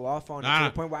I fall off on it to Nah.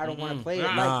 the point where I don't want to play it.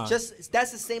 Nah. Like just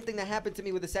that's the same thing that happened to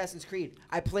me with Assassin's Creed.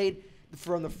 I played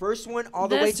from the first one all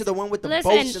the way This- to the one with the listen,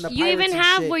 boats and the pirates you even and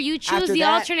have shit. where you choose After the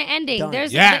that, alternate ending. done.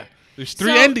 There's Yeah. There's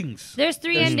 3 So- endings. There's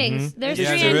 3 endings. There's Yes,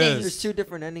 3 there is. endings. There's 2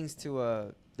 different endings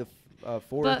to the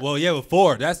 4. But- Well, yeah, with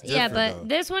 4, that's Yeah, different. but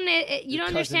though. this one, you Your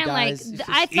don't cousin understand. Like, dies.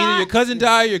 I Either your thought. cousin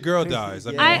dies or your girl dies. I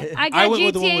mean, Yeah. I I got went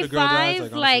with the one GTA where the girl dies, 5.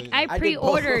 like, Like, honestly. I I did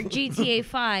pre-ordered both. GTA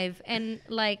 5, and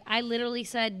like I literally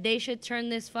said they should turn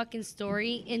this fucking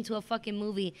story into a fucking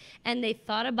movie, and they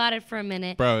thought about it for a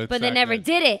minute, Bro, it's but they that never good.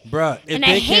 did it. Bruh, if and they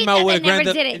I came hate out that with they a Grand never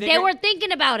Theft- did if it. they They got- were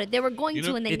thinking about it. They were going You to,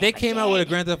 know, and they If they never came did. out with a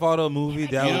Grand Theft Auto movie,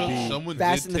 that You would know, be. someone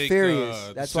Fast did and the take, Furious.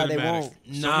 the That's why they cinematic- won't.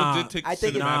 Someone Nah. did take I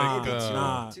think it- cinematic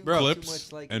nah, too- bro. too clips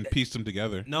much like- and pieced them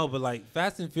together. No, but like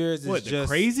Fast and Furious is What, the just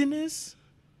craziness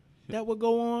that would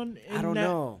go on in I don't that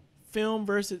know. film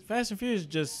versus Fast and Furious is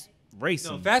just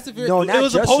racing. No, Fast and Furious. No, it not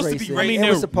was just supposed to racing. be I racing. mean, it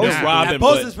they're was supposed they're to. robbing, At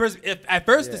but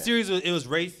first, Yeah. the series it was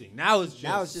racing. Now it's just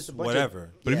Now it's just a bunch of- whatever.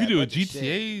 But if Yeah, you do a bunch of shit.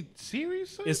 GTA series,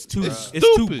 son, It's too- it's too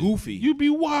stupid. goofy. You'd be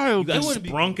wild. you got It wouldn't be-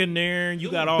 Sprunk in there, and you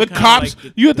got all The kinda cops,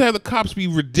 Like you have to have the cops be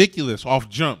ridiculous off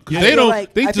jump because I they feel don't.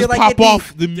 like- they I just feel like pop it'd be-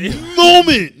 off the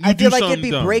moment you I do feel like something it'd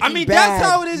be dumb. Breaking I mean, Bad that's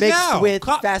how it is mixed now. with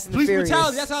Fast and Police Furious.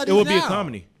 brutality. That's how it is it would be a now.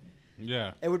 comedy.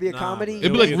 Yeah, It would be a Nah, comedy. bro.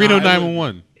 it'd be It like would- Reno nah, it would-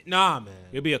 911. Nah, man.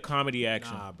 It'd be a comedy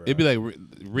action. Nah, bro. It'd be like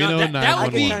Reno that would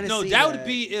 911. be kinda no. see That would that.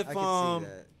 be if I could see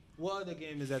that. What other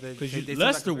game is that? Because they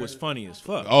Lester was funny as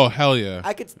fuck. Oh hell yeah!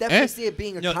 I could definitely Eh? see it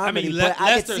being a No, I comedy, mean, but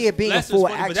I could see it being a Lester's full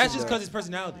funny, action. but that's just though. because his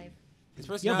personality. His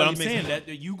Yeah, personality but I'm makes saying him-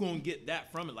 that you gonna get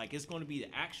that from it. Like it's gonna be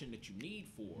the action that you need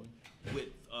for with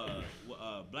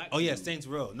Black. Oh yeah, dude. Saints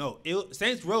Row. No,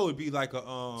 Saints Row would be like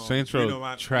a Saints Reno Row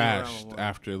Reno trashed one.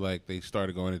 after like they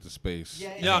started going into space.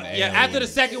 No, and yeah. After the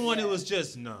aliens. second one, it was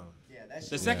just no. that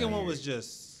The second one was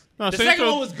just. No, the Saints second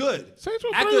Row- one was good. Saints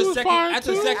Row After 3 the was second, fire,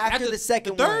 after the too. second, After the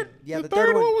second the third. one. Yeah, The the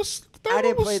third one one. was. I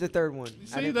didn't play the third one. I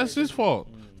See, didn't that's play his the fault.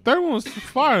 Third one was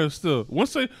fire still.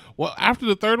 After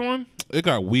the third one, it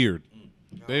got weird.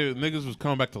 They niggas was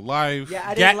coming back to life. Yeah,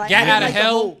 I Get, didn't like. get I didn't out of like the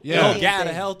hell. whole Yeah. alien Get out of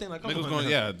thing. hell thing. Like, come Niggas on, going,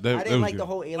 man. yeah. I That didn't was like good. the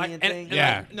whole alien Like, thing.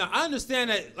 Yeah. No, I understand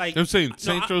that. Like I'm saying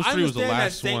Saints Row 3 was the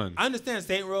last one. I understand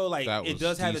Saint Row. Like That it was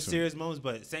does have its decent. serious moments,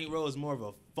 but Saint Row is more of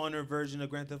a funner version of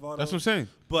Grand Theft Auto. That's what I'm saying.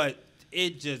 But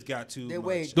it just got too They much.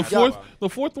 wait. The Yeah.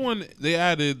 fourth one, they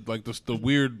added like the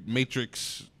weird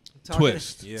Matrix Talking-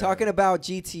 twist. Yeah. Talking about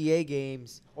GTA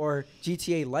games or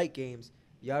GTA like games.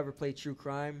 Y'all ever play True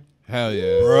Crime? Hell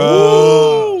yeah.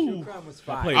 True Crime was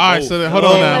fire. played All right, both. so then, hold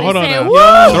on now. Everybody Hold on say,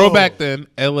 now. "Woo!" Throwback then.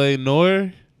 L.A.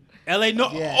 Noir. L.A.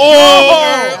 No. Yeah. Oh,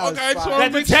 that was okay. I just fire. want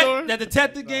to make sure. That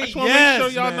detective game. just wanna make Yes, sure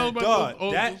y'all man. know about dog.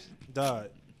 those- That dog.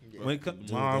 When it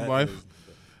comes My life.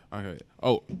 Okay.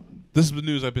 Oh, this is the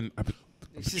news I've been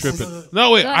tripping.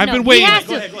 No, wait. Go- I've no, been he waiting. has to.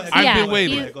 Go ahead, go ahead. I've Yeah, been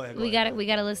waiting. you- Go ahead, we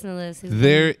got to listen to this.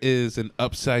 There is an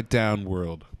upside down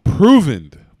world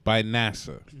proven by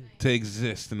NASA to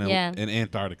exist in Yeah. in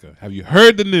Antarctica. Have you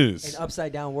heard the news? An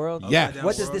upside down world. Yeah. Upside down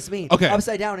What does world. this mean? Okay.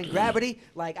 Upside down in gravity.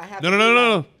 Like I have. No, to no, be, no,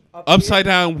 no, like, no. up Upside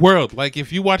here. down world. Like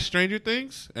if you watch Stranger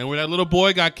Things and where that little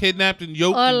boy got kidnapped and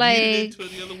yoked Or and like- yeeted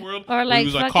into the other world, or where like he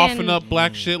was like fucking- coughing up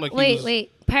black shit. Like he Wait, was,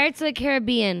 wait. Pirates of the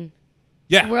Caribbean,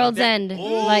 yeah. World's End,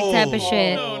 like type of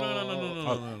shit. No, no, no, no, no,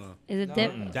 no, no, no. Is it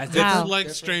different? That's How? It's like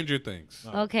Stranger Things.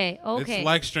 Okay, okay. It's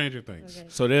like Stranger Things. Okay.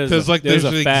 So there's Because like there's a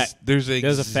an fat there's a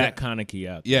there's a exact- fat Kaneki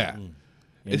out there. Yeah. in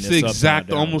It's this the upside exact,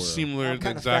 down almost world. similar, I'm the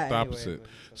kinda exact fat anyway, opposite. but-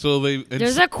 So they, and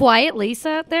There's a quiet Lisa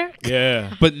out there.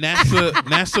 Yeah. but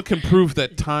NASA can prove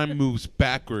that time moves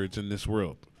backwards in this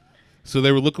world. So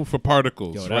they were looking for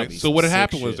particles, Yo, that'd right? be So what some had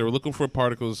happened sick was shit. they were looking for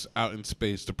particles out in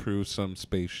space to prove some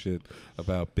space shit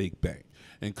about Big Bang.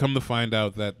 And come to find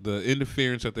out that the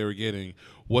interference that they were getting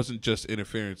wasn't just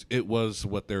interference, it was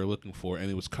what they were looking for,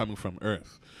 and it was coming from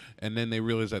Earth. And then they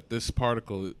realized that this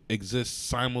particle exists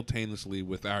simultaneously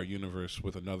with our universe,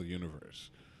 with another universe.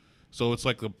 So it's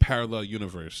like a parallel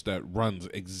universe that runs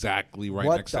exactly right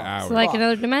What next to the ours. It's like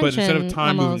another dimension. But instead of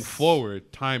time moving almost.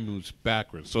 forward, time moves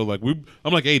backwards. So like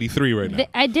I'm like 83 right now.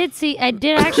 I did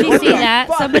actually see that.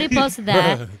 Somebody posted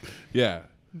that. Yeah.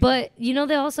 But you know,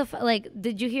 they also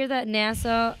did you hear that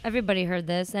NASA? Everybody heard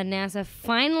this. That NASA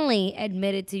finally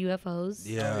admitted to UFOs.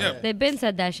 Yeah. They've been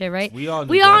said that shit, right? We all knew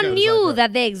we that. all Yeah, knew right.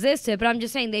 that they existed, but I'm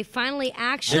just saying they finally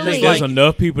actually. There's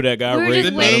enough people that got We're raped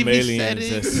just by them waiting.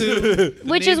 aliens.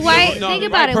 Which is why No, think the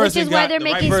about right it. Which person is why got- they're the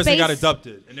making right person space. got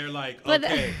adopted, and they're like, But-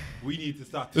 okay, we need to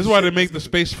stop. This is why they make the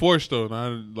Space Force though. Now,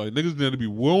 like niggas need to be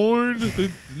warned.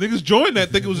 Niggas joined that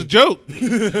think it was a joke.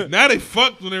 Now they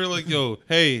fucked when they were like, "Yo,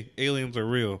 hey, aliens are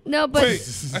real." No, but Wait, I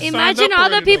signed imagine up all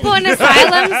the already, people though. in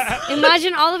asylums.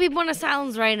 Imagine all the people in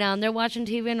asylums right now, and they're watching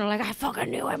TV and they're like, "I fucking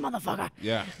knew it, motherfucker."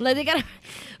 Yeah. Like they gotta.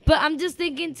 But I'm just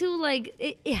thinking too, like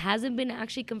it hasn't been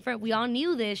actually confirmed. We all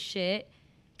knew this shit,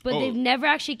 but Oh. they've never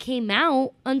actually came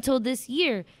out until this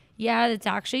year. Yeah, it's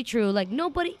actually true. Like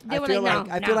nobody. They were like,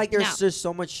 no, I no, feel like there's no. just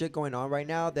so much shit going on right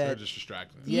now They're that just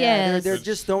distracting. yeah, they're Yes.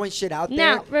 just throwing shit out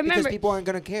Now, there remember- because people aren't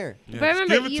gonna care. Yeah, But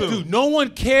remember, give it you- to 'em. Dude, no one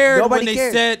cared Nobody when they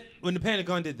cared. said when the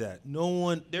Pentagon did that. No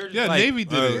one. They're just Yeah, like, Navy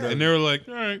did it, and they were like,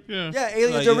 "All right, yeah." Yeah,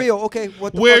 aliens Like, are yeah. real. Okay,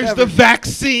 what the Where's fuck the ever.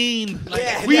 vaccine?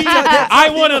 Yeah, We, that's- I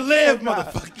want to live,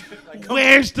 motherfucker.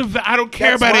 Where's the? I don't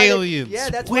care that's about why they- aliens. yeah,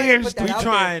 that's why they Where's put that We out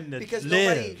trying there, to because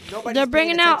live. nobody's They're paying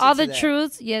bringing out all the attention to that.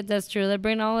 truths. Yeah, that's true. They're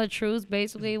bringing all the truths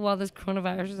basically while this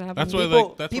coronavirus is happening. That's why, People,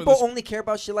 like, that's why people this- only care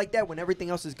about shit like that when everything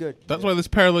else is good. That's why this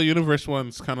parallel universe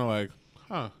one's kind of like,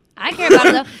 huh? I care about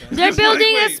them. They're building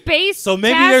a wait. space. So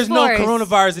maybe task there's no force.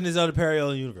 coronavirus in this other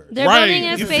parallel universe. They're right? building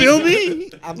a You space. feel me?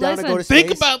 I'm down to go to Listen. space.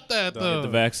 Think about that Get though. the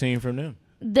vaccine from them.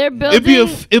 They're It'd be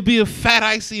building. it'd be a fat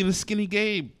icy and a skinny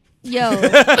Gabe. Yo.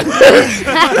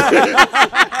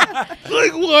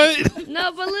 Like what?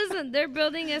 No, but listen, they're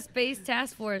building a space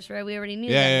task force, right? We already knew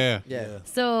that. Yeah, yeah. Yeah.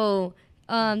 So,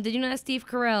 did you know that Steve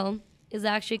Carell is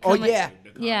actually Oh coming? yeah.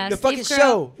 Yeah. The Steve fucking Carell,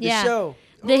 show. The yeah. show.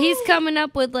 That he's coming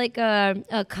up with like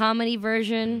a comedy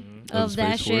version Of of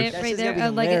that Space Force? shit That right shit's there, gonna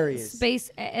be like a hilarious.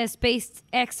 space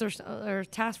X or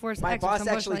Task Force My X or boss some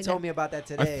bullshit actually like told that. me about that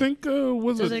I today. think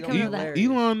was So it they're coming with that.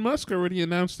 Elon Musk already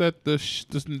announced that the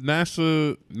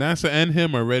NASA and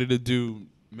him are ready to do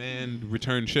manned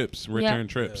return trips.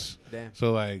 Damn.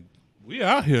 So like we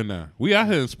out here now. We out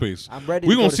here in space. I'm ready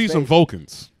We to go gonna to see some space.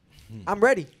 Vulcans. I'm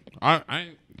ready.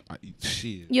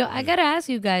 Shit. Yo, I gotta ask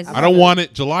you guys. I don't want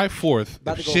it July 4th.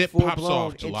 About If to go shit pops full-blown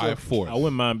off July intro. 4th. I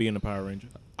wouldn't mind being a Power Ranger.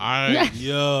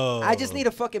 Yo. I just need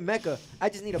a fucking mecha. I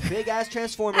just need a big ass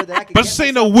transformer that I can. But get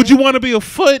say myself no. Would in. you want to be a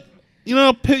foot? You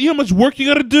know how much work you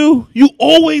got to do. You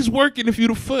always working if you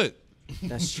the foot.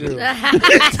 That's true.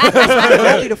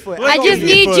 I'll be the foot. I just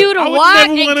need you to I would walk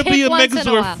never and wanna kick be a once in a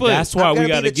Megazord while. foot. That's why I'm we gonna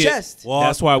gotta be the get. chest.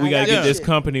 That's why we I gotta got get this shit.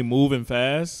 company moving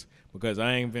fast because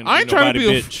I ain't been. I ain't trying to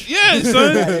be a bitch. yeah,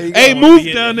 son. There you Hey, go. move Be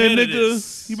at down the there, head of nigga.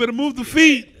 this. You better move the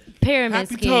feet. Pyramid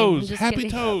Happy scheme. toes. Just Happy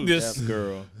kidding. toes. This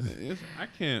girl. I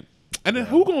can't. And then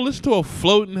who gonna listen to a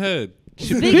floating head?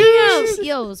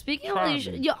 Speaking of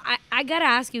leadership, I gotta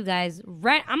ask you guys,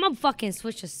 right? I'm gonna fucking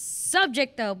switch the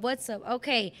subject up. What's up?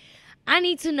 Okay. I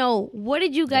need to know, what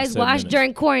did you guys 7 watch minutes.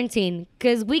 during quarantine?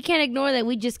 Because we can't ignore that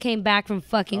we just came back from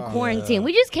fucking quarantine.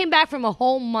 We just came back from a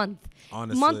whole month.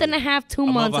 Honestly, Month and a half, 2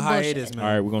 I'm months off of a bullshit. hiatus, man.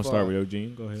 All right, we're gonna start with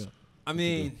Eugene. Go ahead. I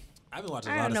mean, I've been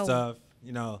watching a I lot don't of know. stuff.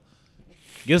 You know,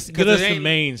 Give us it the ain't-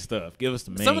 main stuff. Give us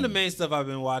the main. some of the main stuff I've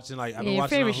been watching. Like I've been your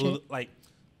watching on favorite Hulu. shit. Like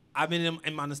I've been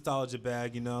in my nostalgia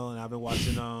bag, you know, and I've been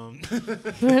watching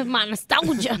My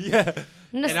nostalgia. yeah.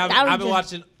 And Nostalgia.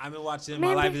 I've been watching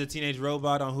My Life as a Teenage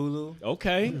Robot on Hulu.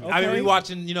 Okay. I've been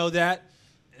rewatching, you know, that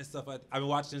and stuff. I've been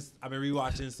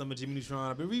rewatching some of Jimmy Neutron.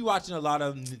 I've been rewatching a lot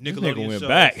of Nickelodeon went shows.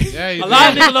 back. Yeah, A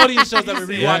lot of Nickelodeon shows I've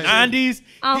been rewatching. 90s.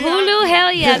 On Hulu,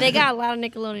 hell yeah, they got a lot of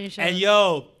Nickelodeon shows. And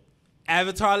yo,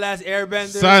 Avatar: Last Airbender.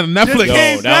 Son, Netflix. Yo,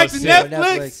 Came that back was to sick.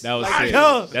 Netflix. That was Like, sick.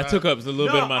 yo. That took up a little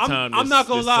bit of my time. I'm not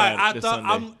gonna lie. I this thought Sunday.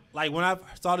 I'm like when I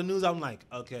saw the news, I'm like,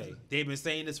 okay, they've been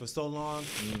saying this for so long.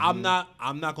 I'm not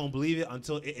gonna believe it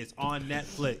until it is on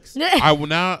Netflix. I will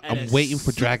now. And I'm it's- waiting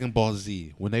for Dragon Ball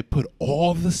Z when they put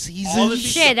all the seasons. All the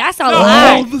seasons. Shit, that's a No,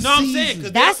 lot. the no, I'm saying seasons.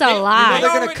 'cause That's a lot. They're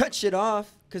gonna already- cut shit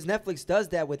off because Netflix does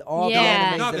that with all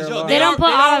Yeah. the No, animes 'cause that yo, are They don't live. put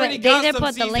all of already it. They got either some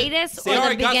put the latest They or the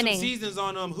already got some beginning. seasons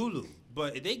on Hulu,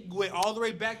 but they went all the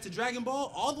way back to Dragon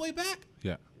Ball, all the way back.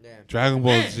 Yeah. Damn. Dragon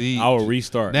Ball Z. I will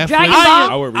restart. Netflix. Dragon I Ball.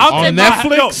 I would I'll on take my-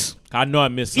 Netflix. I know I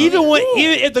missed something.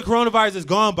 Even if the coronavirus is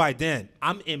gone by then,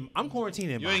 I'm quarantining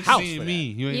in You my ain't house. seeing for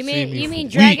me. that. You ain't You seeing me. mean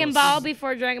for Dragon weeks. Ball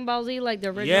before Dragon Ball Z, like the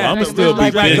original? Yeah, I'm Dragon gonna still Ball? be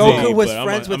Like when busy, Goku was but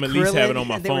friends I'm with at least have it Krillin on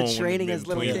my and they were phone training in as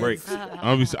little between kids.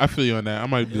 breaks. I feel you on that. I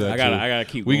might do that I too. gotta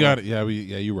keep We going. got it.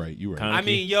 Yeah, you're right. You're right. Kinda I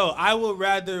mean, yo, I would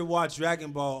rather watch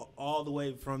Dragon Ball all the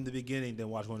way from the beginning than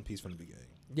watch One Piece from the beginning.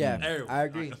 Yeah, Everyone. I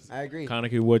agree. I agree.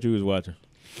 Kaneki, what you was watching?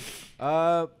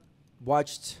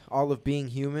 Watched all of Being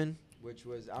Human, which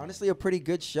was honestly a pretty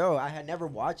good show. I had never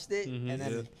watched it, Mm-hmm. and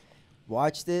then Yeah.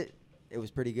 watched it. It was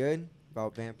pretty good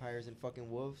about vampires and fucking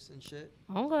wolves and shit.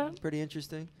 Okay. Pretty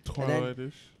interesting. And then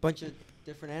Twilight-ish. bunch of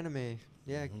different anime.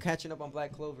 Yeah, catching up on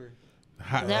Black Clover,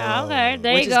 Yeah, okay,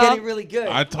 there which you is go. getting really good.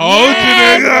 I told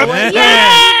Yes, you, nigga.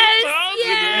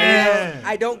 yes. And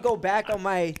I don't go back on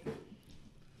my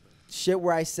shit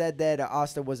where I said that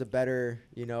Asta was a better,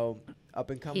 up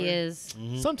and comer. He is.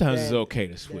 Sometimes it's Than- okay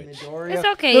to than switch. Midoriya. It's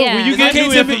okay, Look, yeah. when you get okay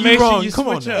new to admit you information, wrong. you Come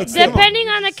on switch now. up. It's Depending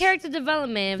on the character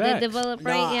development, if they Facts. develop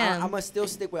right, Nah, yeah. I'm gonna still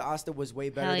stick with Asta was way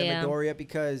better Hell than yeah. Midoriya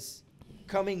because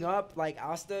coming up, like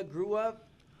Asta grew up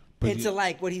But into you-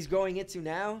 like what he's growing into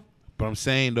now. But I'm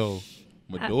saying though,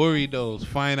 Midori though is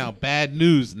finding out bad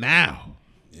news now.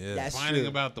 Yeah. That's Finding true.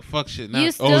 about the fuck shit now.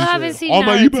 You still haven't seen oh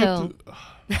my, you Naruto. about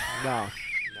to, No,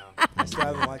 I still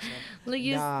haven't watched that. Look,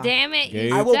 you, Nah. damn it. Yeah, You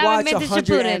you- I will still watch haven't been to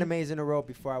 100 Shippuden. animes in a row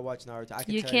before I watch Naruto. I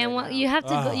can You tell can't. right now. You have to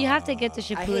go. You have to get to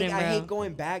Shippuden, I hate bro.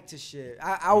 going back to shit.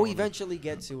 I'll eventually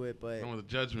get to it, but I want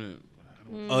the judgment.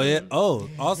 Oh yeah. Oh,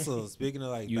 also speaking of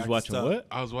like, You was back to watching stuff, what?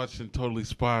 I was watching Totally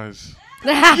Spies.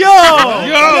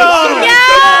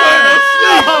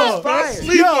 fire.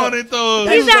 Sleep on it though.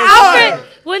 He's that Alfred.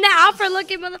 When that Alfred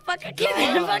looking motherfucker came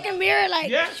in the fucking mirror,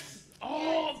 like.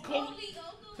 Oh,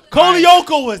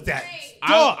 Koliyoko was that.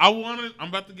 I wanted. I'm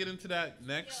about to get into that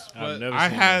next, I've but never I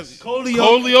seen had this.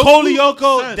 Koliyoko.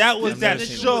 Son, That was I've that never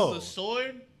seen it. show. The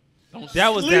sword. Don't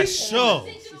That was that sleep show.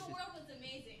 Digital world was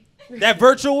amazing. That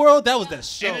virtual world. That was that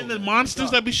show. And then the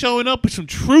monsters that be showing up are some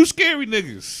true scary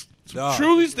niggas. Some Dog.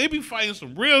 truly, they be fighting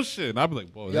some real shit. And I be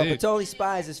like, boy, Yo, they, but Totally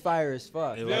Spies is fire as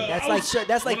fuck. It Like, was.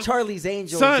 that's like Charlie's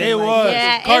Angels. Son, and, it like, was.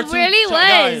 Yeah, it Cartoon really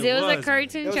Charlie, was. It was a was.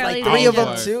 cartoon There was Charlie. like 3 of them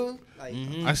Angels. too. Like,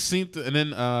 I seen, and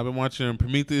then I've been watching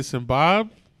Prometheus and Bob.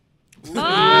 Oh,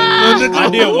 I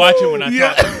did watch it when I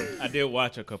Yeah. talked. I did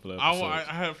watch a couple of I episodes.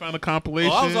 had found a Oh,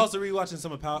 compilation. I was also rewatching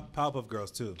some of Powerpuff Girls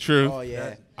too. True. oh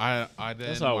yeah, I then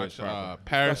That's always watched proper. fucking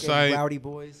Parasite. Rowdy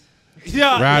Boys.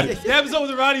 Yeah, Rowdy. the episode with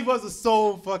the Rowdy Boys was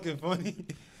so fucking funny.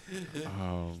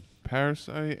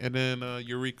 Parasite, and then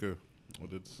Eureka. I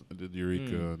did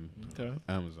Eureka on Okay.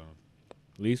 Amazon.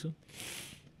 Lisa?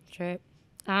 Trip.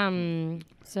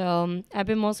 So I've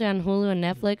been mostly on Hulu and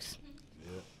Netflix.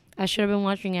 I should have been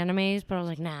watching animes, but I was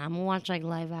like, nah, I'm gonna watch like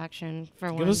live action for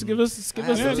Give once. us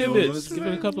some tidbits. Give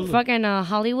it a couple of. Fucking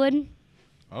Hollywood.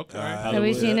 Okay. Have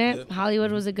we seen it?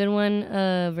 Hollywood was a good one.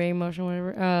 Very emotional.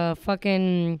 Whatever.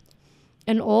 Fucking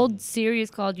an old series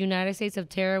called United States of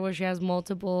Terror, where she has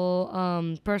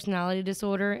multiple personality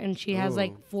disorder, and she has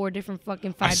like 4 different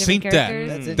fucking 5 I different seen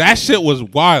characters. that shit was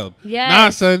wild. Yeah. Nah,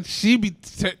 son, she be.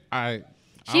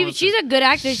 She's a good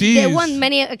actor. She won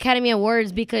many Academy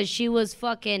Awards because she was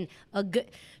fucking a good.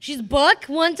 She's Buck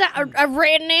one time, a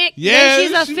redneck. Yeah,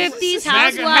 Then she's a 50s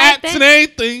housewife. Hats and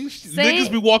everything. Same.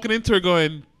 Niggas be walking into her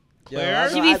going, Claire?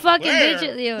 She be fucking Claire?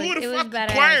 bitches. Yo, Who the it was fuck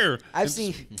badass. Claire?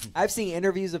 I've seen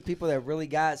interviews of people that really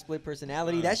got split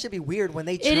personality. That should be weird when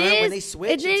they It turn, is. when they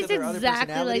switch It into is their other exactly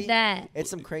personality. like that. It's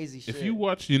some crazy shit. If you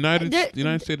watch United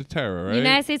States of Terror, right?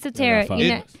 United States of Terror.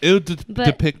 It'll but-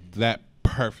 depict that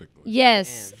perfectly.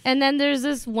 Yes, and then there's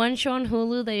this one show on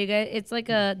Hulu that you guys. It's like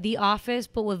The Office,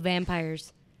 but with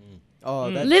vampires.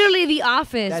 Oh, that's, Literally The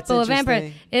Office, that's but with vampires.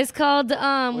 interesting. It's called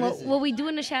What is it? What We Do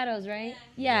in the Shadows, right?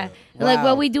 Yeah, like Wow.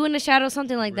 What We Do in the Shadows,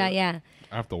 something like that. Yeah.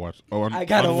 I have to watch. Oh, I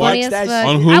gotta on watch Funny as that fuck.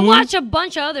 On I Hulu? watch a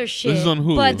bunch of other shit. is on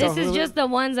Hulu. But It's this on is Hulu? just the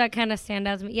ones that kind of stand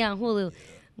out to me. Yeah, on Hulu.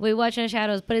 We watch in the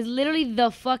shadows, but it's literally the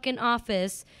fucking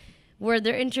Office where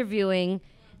they're interviewing,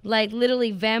 like literally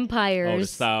vampires. Oh, the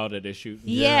style that they shoot.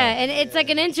 Yeah, and it's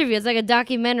like an interview. It's like a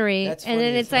documentary, That's and funny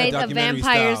then as it's fuck. like a Documentary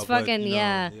vampires style, but, fucking you know,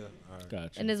 yeah. all right.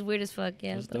 Gotcha. And it's weird as fuck.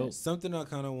 Yeah, That's but- dope. Something I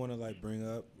kind of want to like bring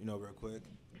up, real quick.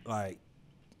 Like,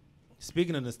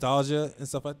 speaking of nostalgia and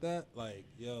stuff like that, like,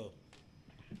 yo,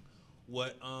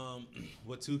 what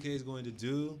 2K is going to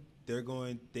do? They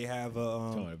have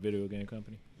Talking about a video game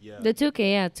company. yeah, The 2K,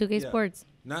 yeah, 2K Yeah. Sports.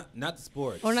 not the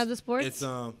sports. Or not the sports? It's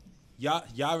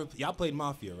y'all played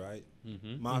Mafia, right?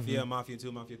 Mafia, Mafia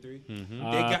 2, Mafia 3.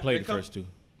 I played the first 2.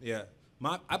 Yeah,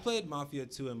 I played Mafia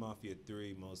 2 and Mafia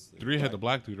 3 mostly. 3 had the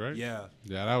black dude, right? Yeah,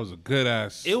 Yeah, that was a good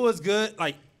ass. it was good.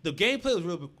 Like the gameplay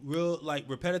was real like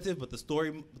repetitive, but the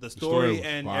story was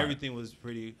and fire. everything was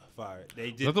pretty fire. They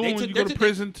Is did. that the they one when took- you they go to took-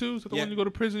 prison too? Is that the Yeah. one you go to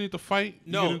prison, you have to fight?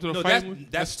 You No, get into the no,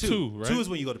 fight that's 2. right? 2 is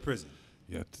when you go to prison.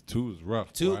 Yeah, 2 is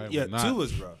rough. 2, boy. I yeah, would not- 2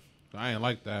 was rough. I ain't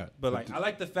like that. But like, I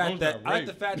like the fact those that got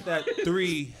raped.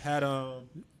 3 had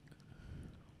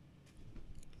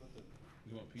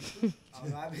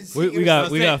We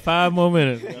got 5 more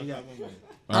minutes.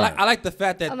 I like the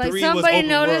fact that I'm like, 3 was somebody open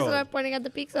noticed world. when I'm pointing at the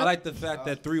pizza. I like the fact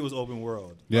that 3 was open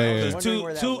world. Yeah, yeah, yeah. Because Wondering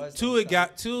where that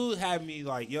was two had me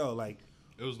like, yo, like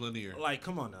It was linear.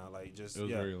 come on now, like just It was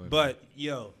yeah. very linear. But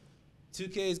yo,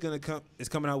 2K is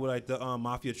coming out with like the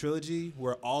Mafia trilogy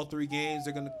where all 3 games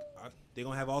they're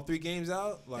gonna have all 3 games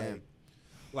out,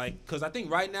 like because I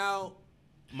think right now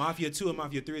Mafia 2 and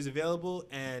Mafia 3 is available,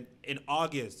 and in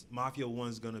August Mafia 1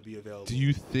 is gonna be available. Do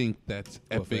you think that's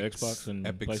What, for Epic's, Xbox and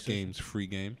Epic's PlayStation? game's free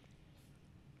game?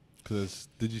 Because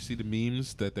did you see the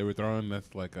memes that they were throwing?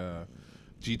 That's like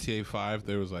GTA 5.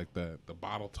 There was like the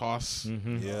bottle toss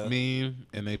Yeah. meme,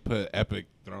 and they put Epic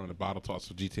throwing the bottle toss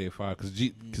for GTA 5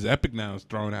 because Epic now is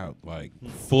throwing out like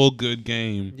full good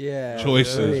game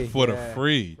choices free, for the yeah,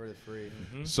 free. For the free.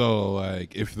 So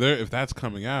like if that's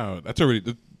coming out,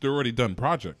 they're already done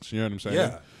projects. You know what I'm saying?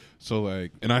 Yeah. So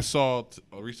like, and I saw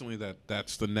recently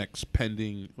that's the next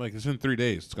pending. Like it's in 3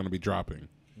 days. It's gonna be dropping.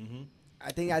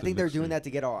 I think they're doing that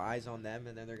to get all eyes on them,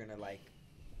 and then they're gonna like.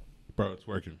 Bro, it's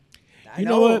working. I You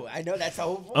know what? I know that's the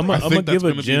whole point. I'm I gonna think that's give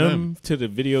a gonna be them. gem to the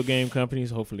video game companies.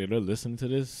 Hopefully, they're listening to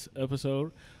this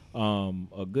episode.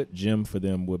 A good gem for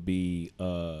them would be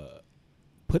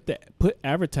put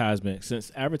advertisement,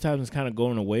 since advertisement's kind of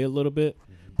going away a little bit.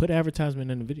 Put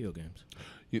advertisement in the video games.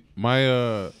 My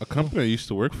a company I used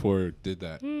to work for did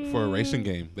that for a racing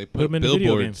game. They put 'em in the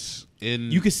video billboards in.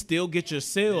 You can still get your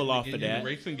sale off in of the that.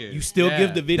 racing game. You still Yeah.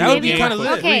 give the video That would be game kinda for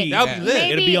lit. Okay. free. That would be lit.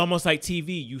 Maybe- It'll be almost like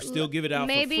TV. You still give it out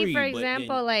Maybe for free. for but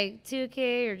example, then- like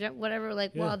 2K or whatever,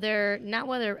 like Yeah. while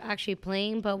they're actually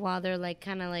playing, but while they're like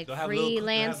kind of like They'll have little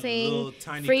freelancing,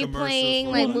 tiny free commercials playing,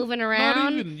 for like it. moving Not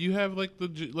around. even. You have like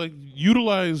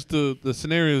utilize the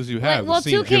scenarios you have. Well, the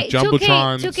scenes. 2K, You have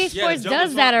jumbotrons. 2K Yeah, Sports the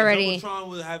does that Jumbotron- already. the Jumbotron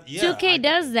will have- yeah, 2K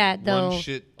does that though. Run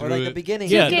shit Or through like the it. beginning.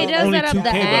 yeah, Two K does only that of 2K, the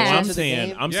but ads. I'm To the saying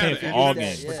game. I'm Yeah, saying they for do all that,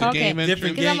 games. yeah. With the Okay. game Different engine.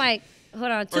 Because I'm game. like,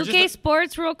 hold on, Or 2K just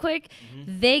Sports, real quick.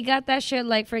 They got that shit.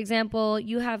 Like for example,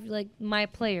 you have like My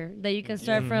Player that you can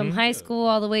start from high school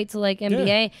all the way to like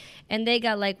NBA, and they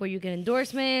got like where you get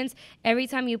endorsements. Every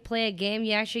time you play a game,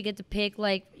 you actually get to pick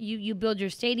like you build your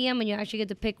stadium, and you actually get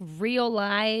to pick real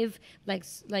live like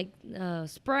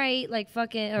Sprite, like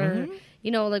fucking or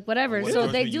like whatever. What So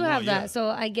they endorsement do you have want, that. yeah. So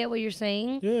I get what you're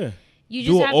saying. Yeah. You Do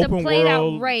just an have to open play it out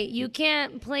world. right. You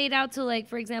can't play it out to, like,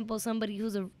 for example, somebody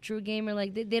who's a true gamer.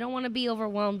 Like, they don't want to be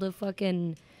overwhelmed with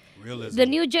fucking Realism. the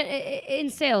new in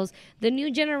sales. The new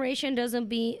generation doesn't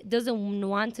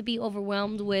want to be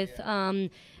overwhelmed with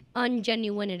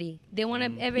ungenuinity. They want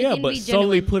everything Yeah, to but be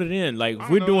solely genuine. put it in. Like, if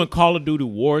we're doing Call of Duty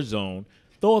Warzone,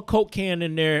 throw a Coke can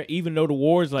in there, even though the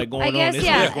war's like going guess, on. It's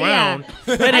yeah, on the ground.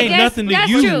 yeah. That I ain't guess nothing to that's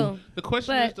you. true. The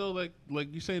question But- is though, like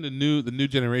you're saying, the new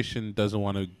generation doesn't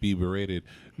want to be berated.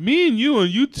 Me and you on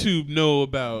YouTube know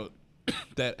about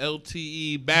that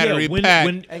LTE battery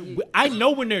pack. I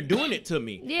know when they're doing it to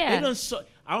me. Yeah. They done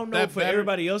I don't know That for battery-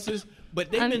 everybody else's, but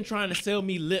they've been trying to sell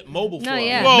me lit mobile No, for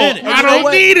yeah. a Whoa, minute. I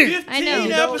don't need it. I know.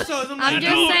 15 episodes. I'm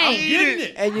just saying. getting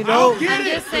it. And you know, I'm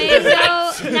just saying,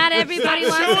 so not everybody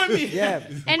wants. yeah.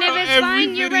 And if it's Every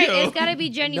fine, you're right. video. It's gotta be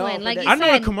genuine. but Like that- you I know a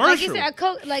said, like you commercial. said, a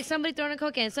Coke, like somebody throwing a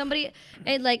Coke can. Somebody,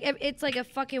 it's like a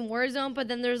fucking war zone, but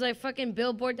then there's like fucking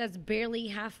billboard that's barely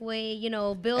halfway,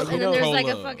 built, and then there's like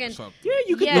a Coca-Cola or fucking. something. Yeah,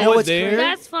 you could Yeah. do it what's there.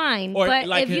 That's fine, Or but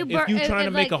like if you trying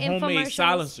to make a like, homemade infomercials-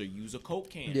 silencer, use a Coke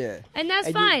can. Yeah. And that's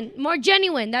And you- fine. More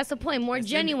genuine. That's the point. More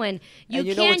genuine. You And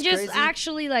you know can't what's just crazy?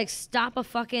 actually like stop a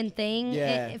fucking thing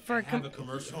Yeah. for Have a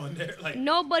commercial in there. Like,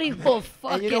 nobody will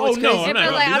fucking. you know what's if crazy? they're I'm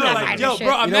not like, gonna I'm do not that. buying yo, this shit.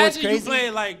 bro, You know what's imagine you crazy?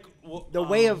 playing like The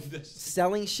way of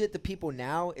selling shit to people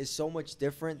now is so much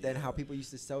different than how people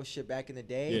used to sell shit back in the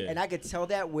day. Yeah. And I could tell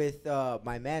that with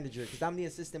my manager, because I'm the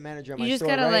assistant manager at You my just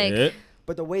store, gotta right? like. Yeah.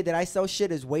 But the way that I sell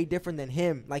shit is way different than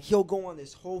him. Like, he'll go on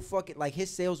this whole fucking, like, his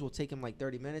sales will take him like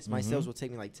 30 minutes. My sales will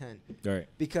take me like 10. Right.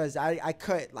 Because I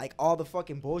cut like all the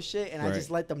fucking bullshit and I Right. just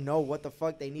let them know what the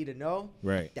fuck they need to know.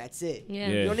 Right. That's it. Yeah.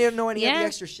 You Yeah. don't need to know any of Yeah. the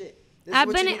extra shit. This is I've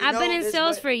what you been- need to I've know. been in This is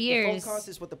sales what for the years. phone cost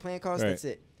is what the plan costs. Right. That's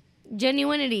it.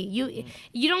 Genuinity.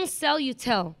 You don't sell, you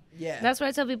tell. Yeah. That's what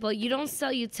I tell people. You don't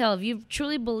sell, you tell. If you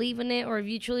truly believe in it, or if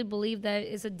you truly believe that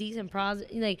it's a decent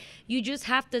product, like, you just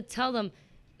have to tell them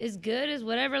it's good, it's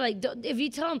whatever. Like, if you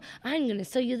tell them I'm gonna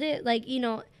sell you this, like,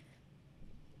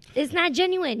 it's not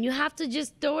genuine. You have to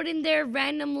just throw it in there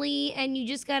randomly, and you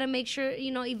just gotta make sure,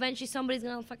 eventually somebody's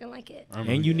gonna fucking like it.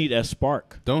 And you need that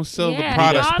spark. Don't sell Yeah, the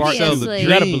product, sell the obviously. dream. You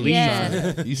gotta believe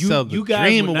Yeah. You sell the You guys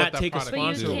dream will of not what that take a product But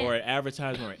you sponsor can't. or an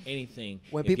advertisement or anything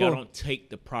When if y'all people- don't take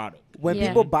the product. When Yeah.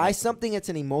 people buy something, it's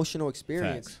an emotional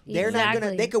experience. Facts. They're not Exactly.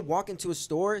 gonna. They could walk into a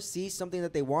store, see something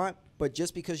that they want, but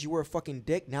just because you were a fucking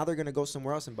dick, now they're gonna go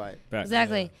somewhere else and buy it. Facts.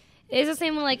 Exactly. It's the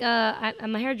same with, like,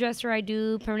 I'm a hairdresser. I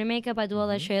do permanent makeup. I do all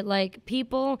that shit. Like,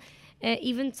 people,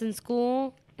 even since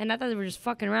school, and I thought they were just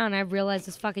fucking around. I realized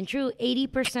it's fucking true.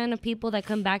 80% of people that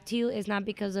come back to you is not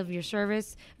because of your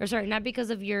service, not because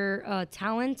of your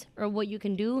talent or what you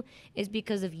can do. It's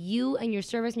because of you and your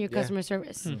service and your customer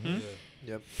service.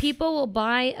 Yep. People will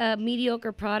buy a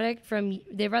mediocre product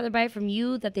they'd rather buy it from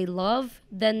you that they love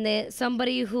than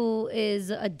somebody who is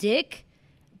a dick,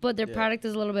 but their product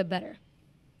is a little bit better.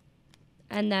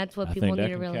 And that's what I people think need that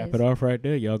to can realize. cap it off right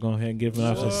there. Y'all go ahead and give them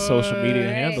out some social media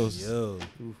Right. handles. yo,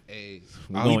 Hey,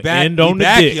 We're we gonna back, end we on the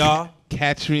back, dick. y'all.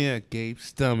 catch me at Gabe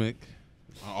Stomach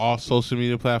on all social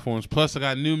media platforms. Plus, I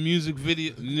got music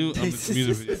video. Music video.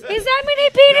 Is that mini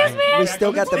penis, man? We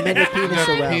still got the mini penis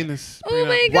around. Penis. Oh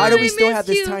my God. Why do we I still missed have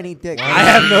this you. tiny dick? I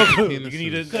have no clue. You need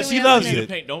to, Because she loves it.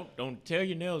 Paint. Don't tear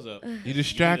your nails up. You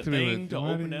distracted You need a me thing with to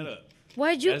open that up.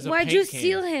 Why'd As a you paint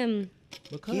seal can. him?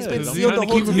 He's been I'm sealed trying the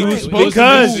to whole keep him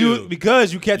time. exposed.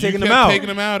 Because you kept You taking kept them out. taking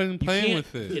them out and playing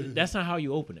with it. That's not how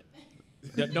you open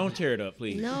it. Don't tear it up,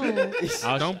 please.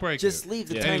 No. Don't break Just it. leave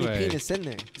the Yeah. tiny Anyway. penis in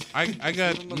there. I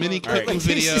got mini All right. cooking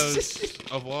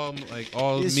videos of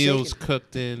all He's meals shaking.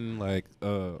 cooked in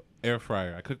air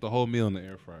fryer. I cooked the whole meal in the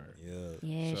air fryer.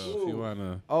 Yeah. So if you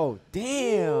wanna, Oh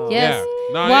damn. Yes.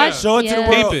 yeah, no, Watch- yeah. Show it to the Yeah.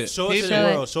 world. Peep it. Show it Peep to the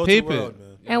it. world. Show it to Peep the world, it. man.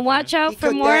 And watch out He for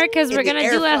cooked more that because in we're the gonna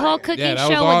air do a whole fryer. cooking Yeah, that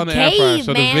was show all in with the air fryer. Gabe,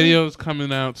 So man. the video's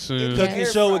coming out soon. Yeah. Cooking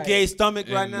Air show with fryer. Gay Stomach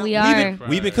right now. We We've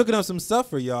are. been cooking up some stuff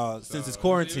for y'all since it's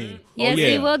quarantine. Yes, yeah.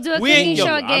 we will do a We cooking ain't, show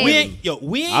yo, at I we Gabe. ain't,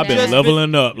 we ain't I've been just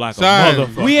leveling up like a Son,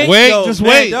 motherfucker. We ain't- wait, yo, just man,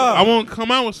 wait. dog. I won't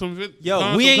come out with some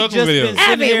Yo, we ain't cooking just videos. been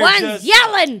sitting here Everyone's just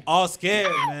yelling. all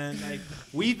scared, man. Like,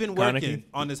 we've been working Kaneki.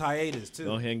 on this hiatus too.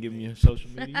 Go ahead and give me your social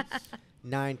media.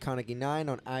 9Carnegie9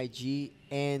 on IG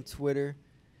and Twitter.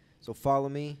 So follow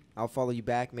me. I'll follow you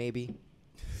back maybe.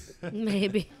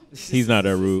 Maybe. He's not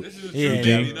that rude. Yeah,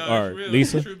 Eugene yeah. or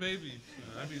Lisa.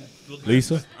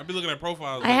 Lisa? I be looking at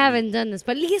profiles. I haven't done this,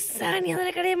 but Lisania de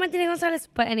la Calle Martinez Gonzalez.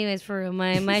 But anyways, for real,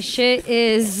 my shit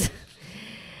is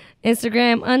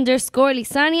Instagram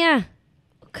 _Lisania.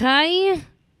 Okay.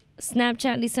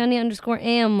 Snapchat Lisania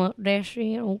 _am.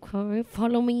 Okay.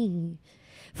 Follow me.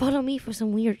 Follow me for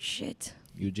some weird shit.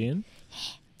 Eugene?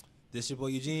 This your boy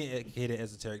Eugene, aka the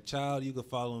Esoteric Child. You can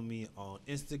follow me on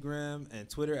Instagram and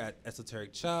Twitter at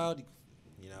Esoteric Child.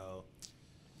 You know,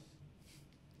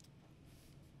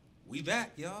 we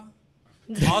back, y'all.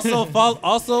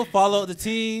 Also follow the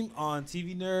team on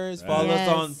TV Nerds. Follow us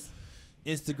on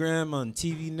Instagram on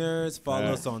TV Nerds. Follow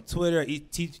us on Twitter,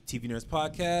 TV Nerds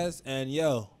Podcast. And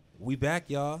yo, we back,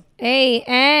 y'all. Hey,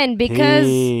 and because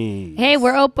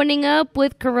we're opening up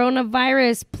with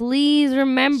coronavirus, please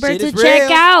remember to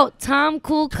check out Tom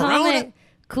Cool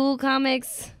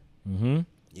Comics. Mm-hmm.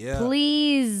 Yeah.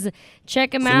 Please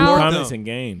check him Cool out. Comics and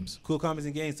Games. Cool Comics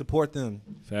and Games. Support them.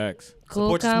 Facts. Cool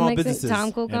Support your small businesses.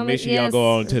 Tom Cool And Comics. make sure y'all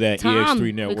go on to that Tom.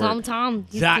 EX3 Network. We call him Tom.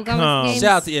 He's .com. Cool Comics Games.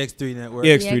 Shout out to EX3 Network.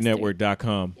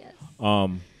 EX3network.com.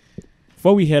 Yes.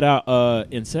 Before we head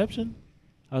out, Inception,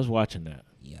 I was watching that.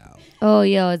 Oh,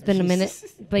 yo, it's been a minute.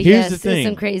 But Here's yes, the thing. it's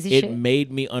some crazy it shit.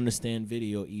 made me understand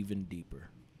video even deeper.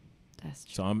 That's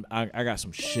true. So I got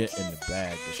some shit in the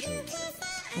bag to show you guys.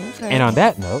 Okay. And on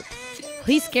that note,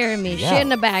 He's scaring me. Yeah. Shit in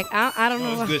the back. I don't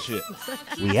know. Good shit.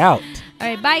 we out. All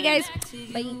right, bye, guys.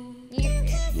 Bye.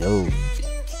 Yo.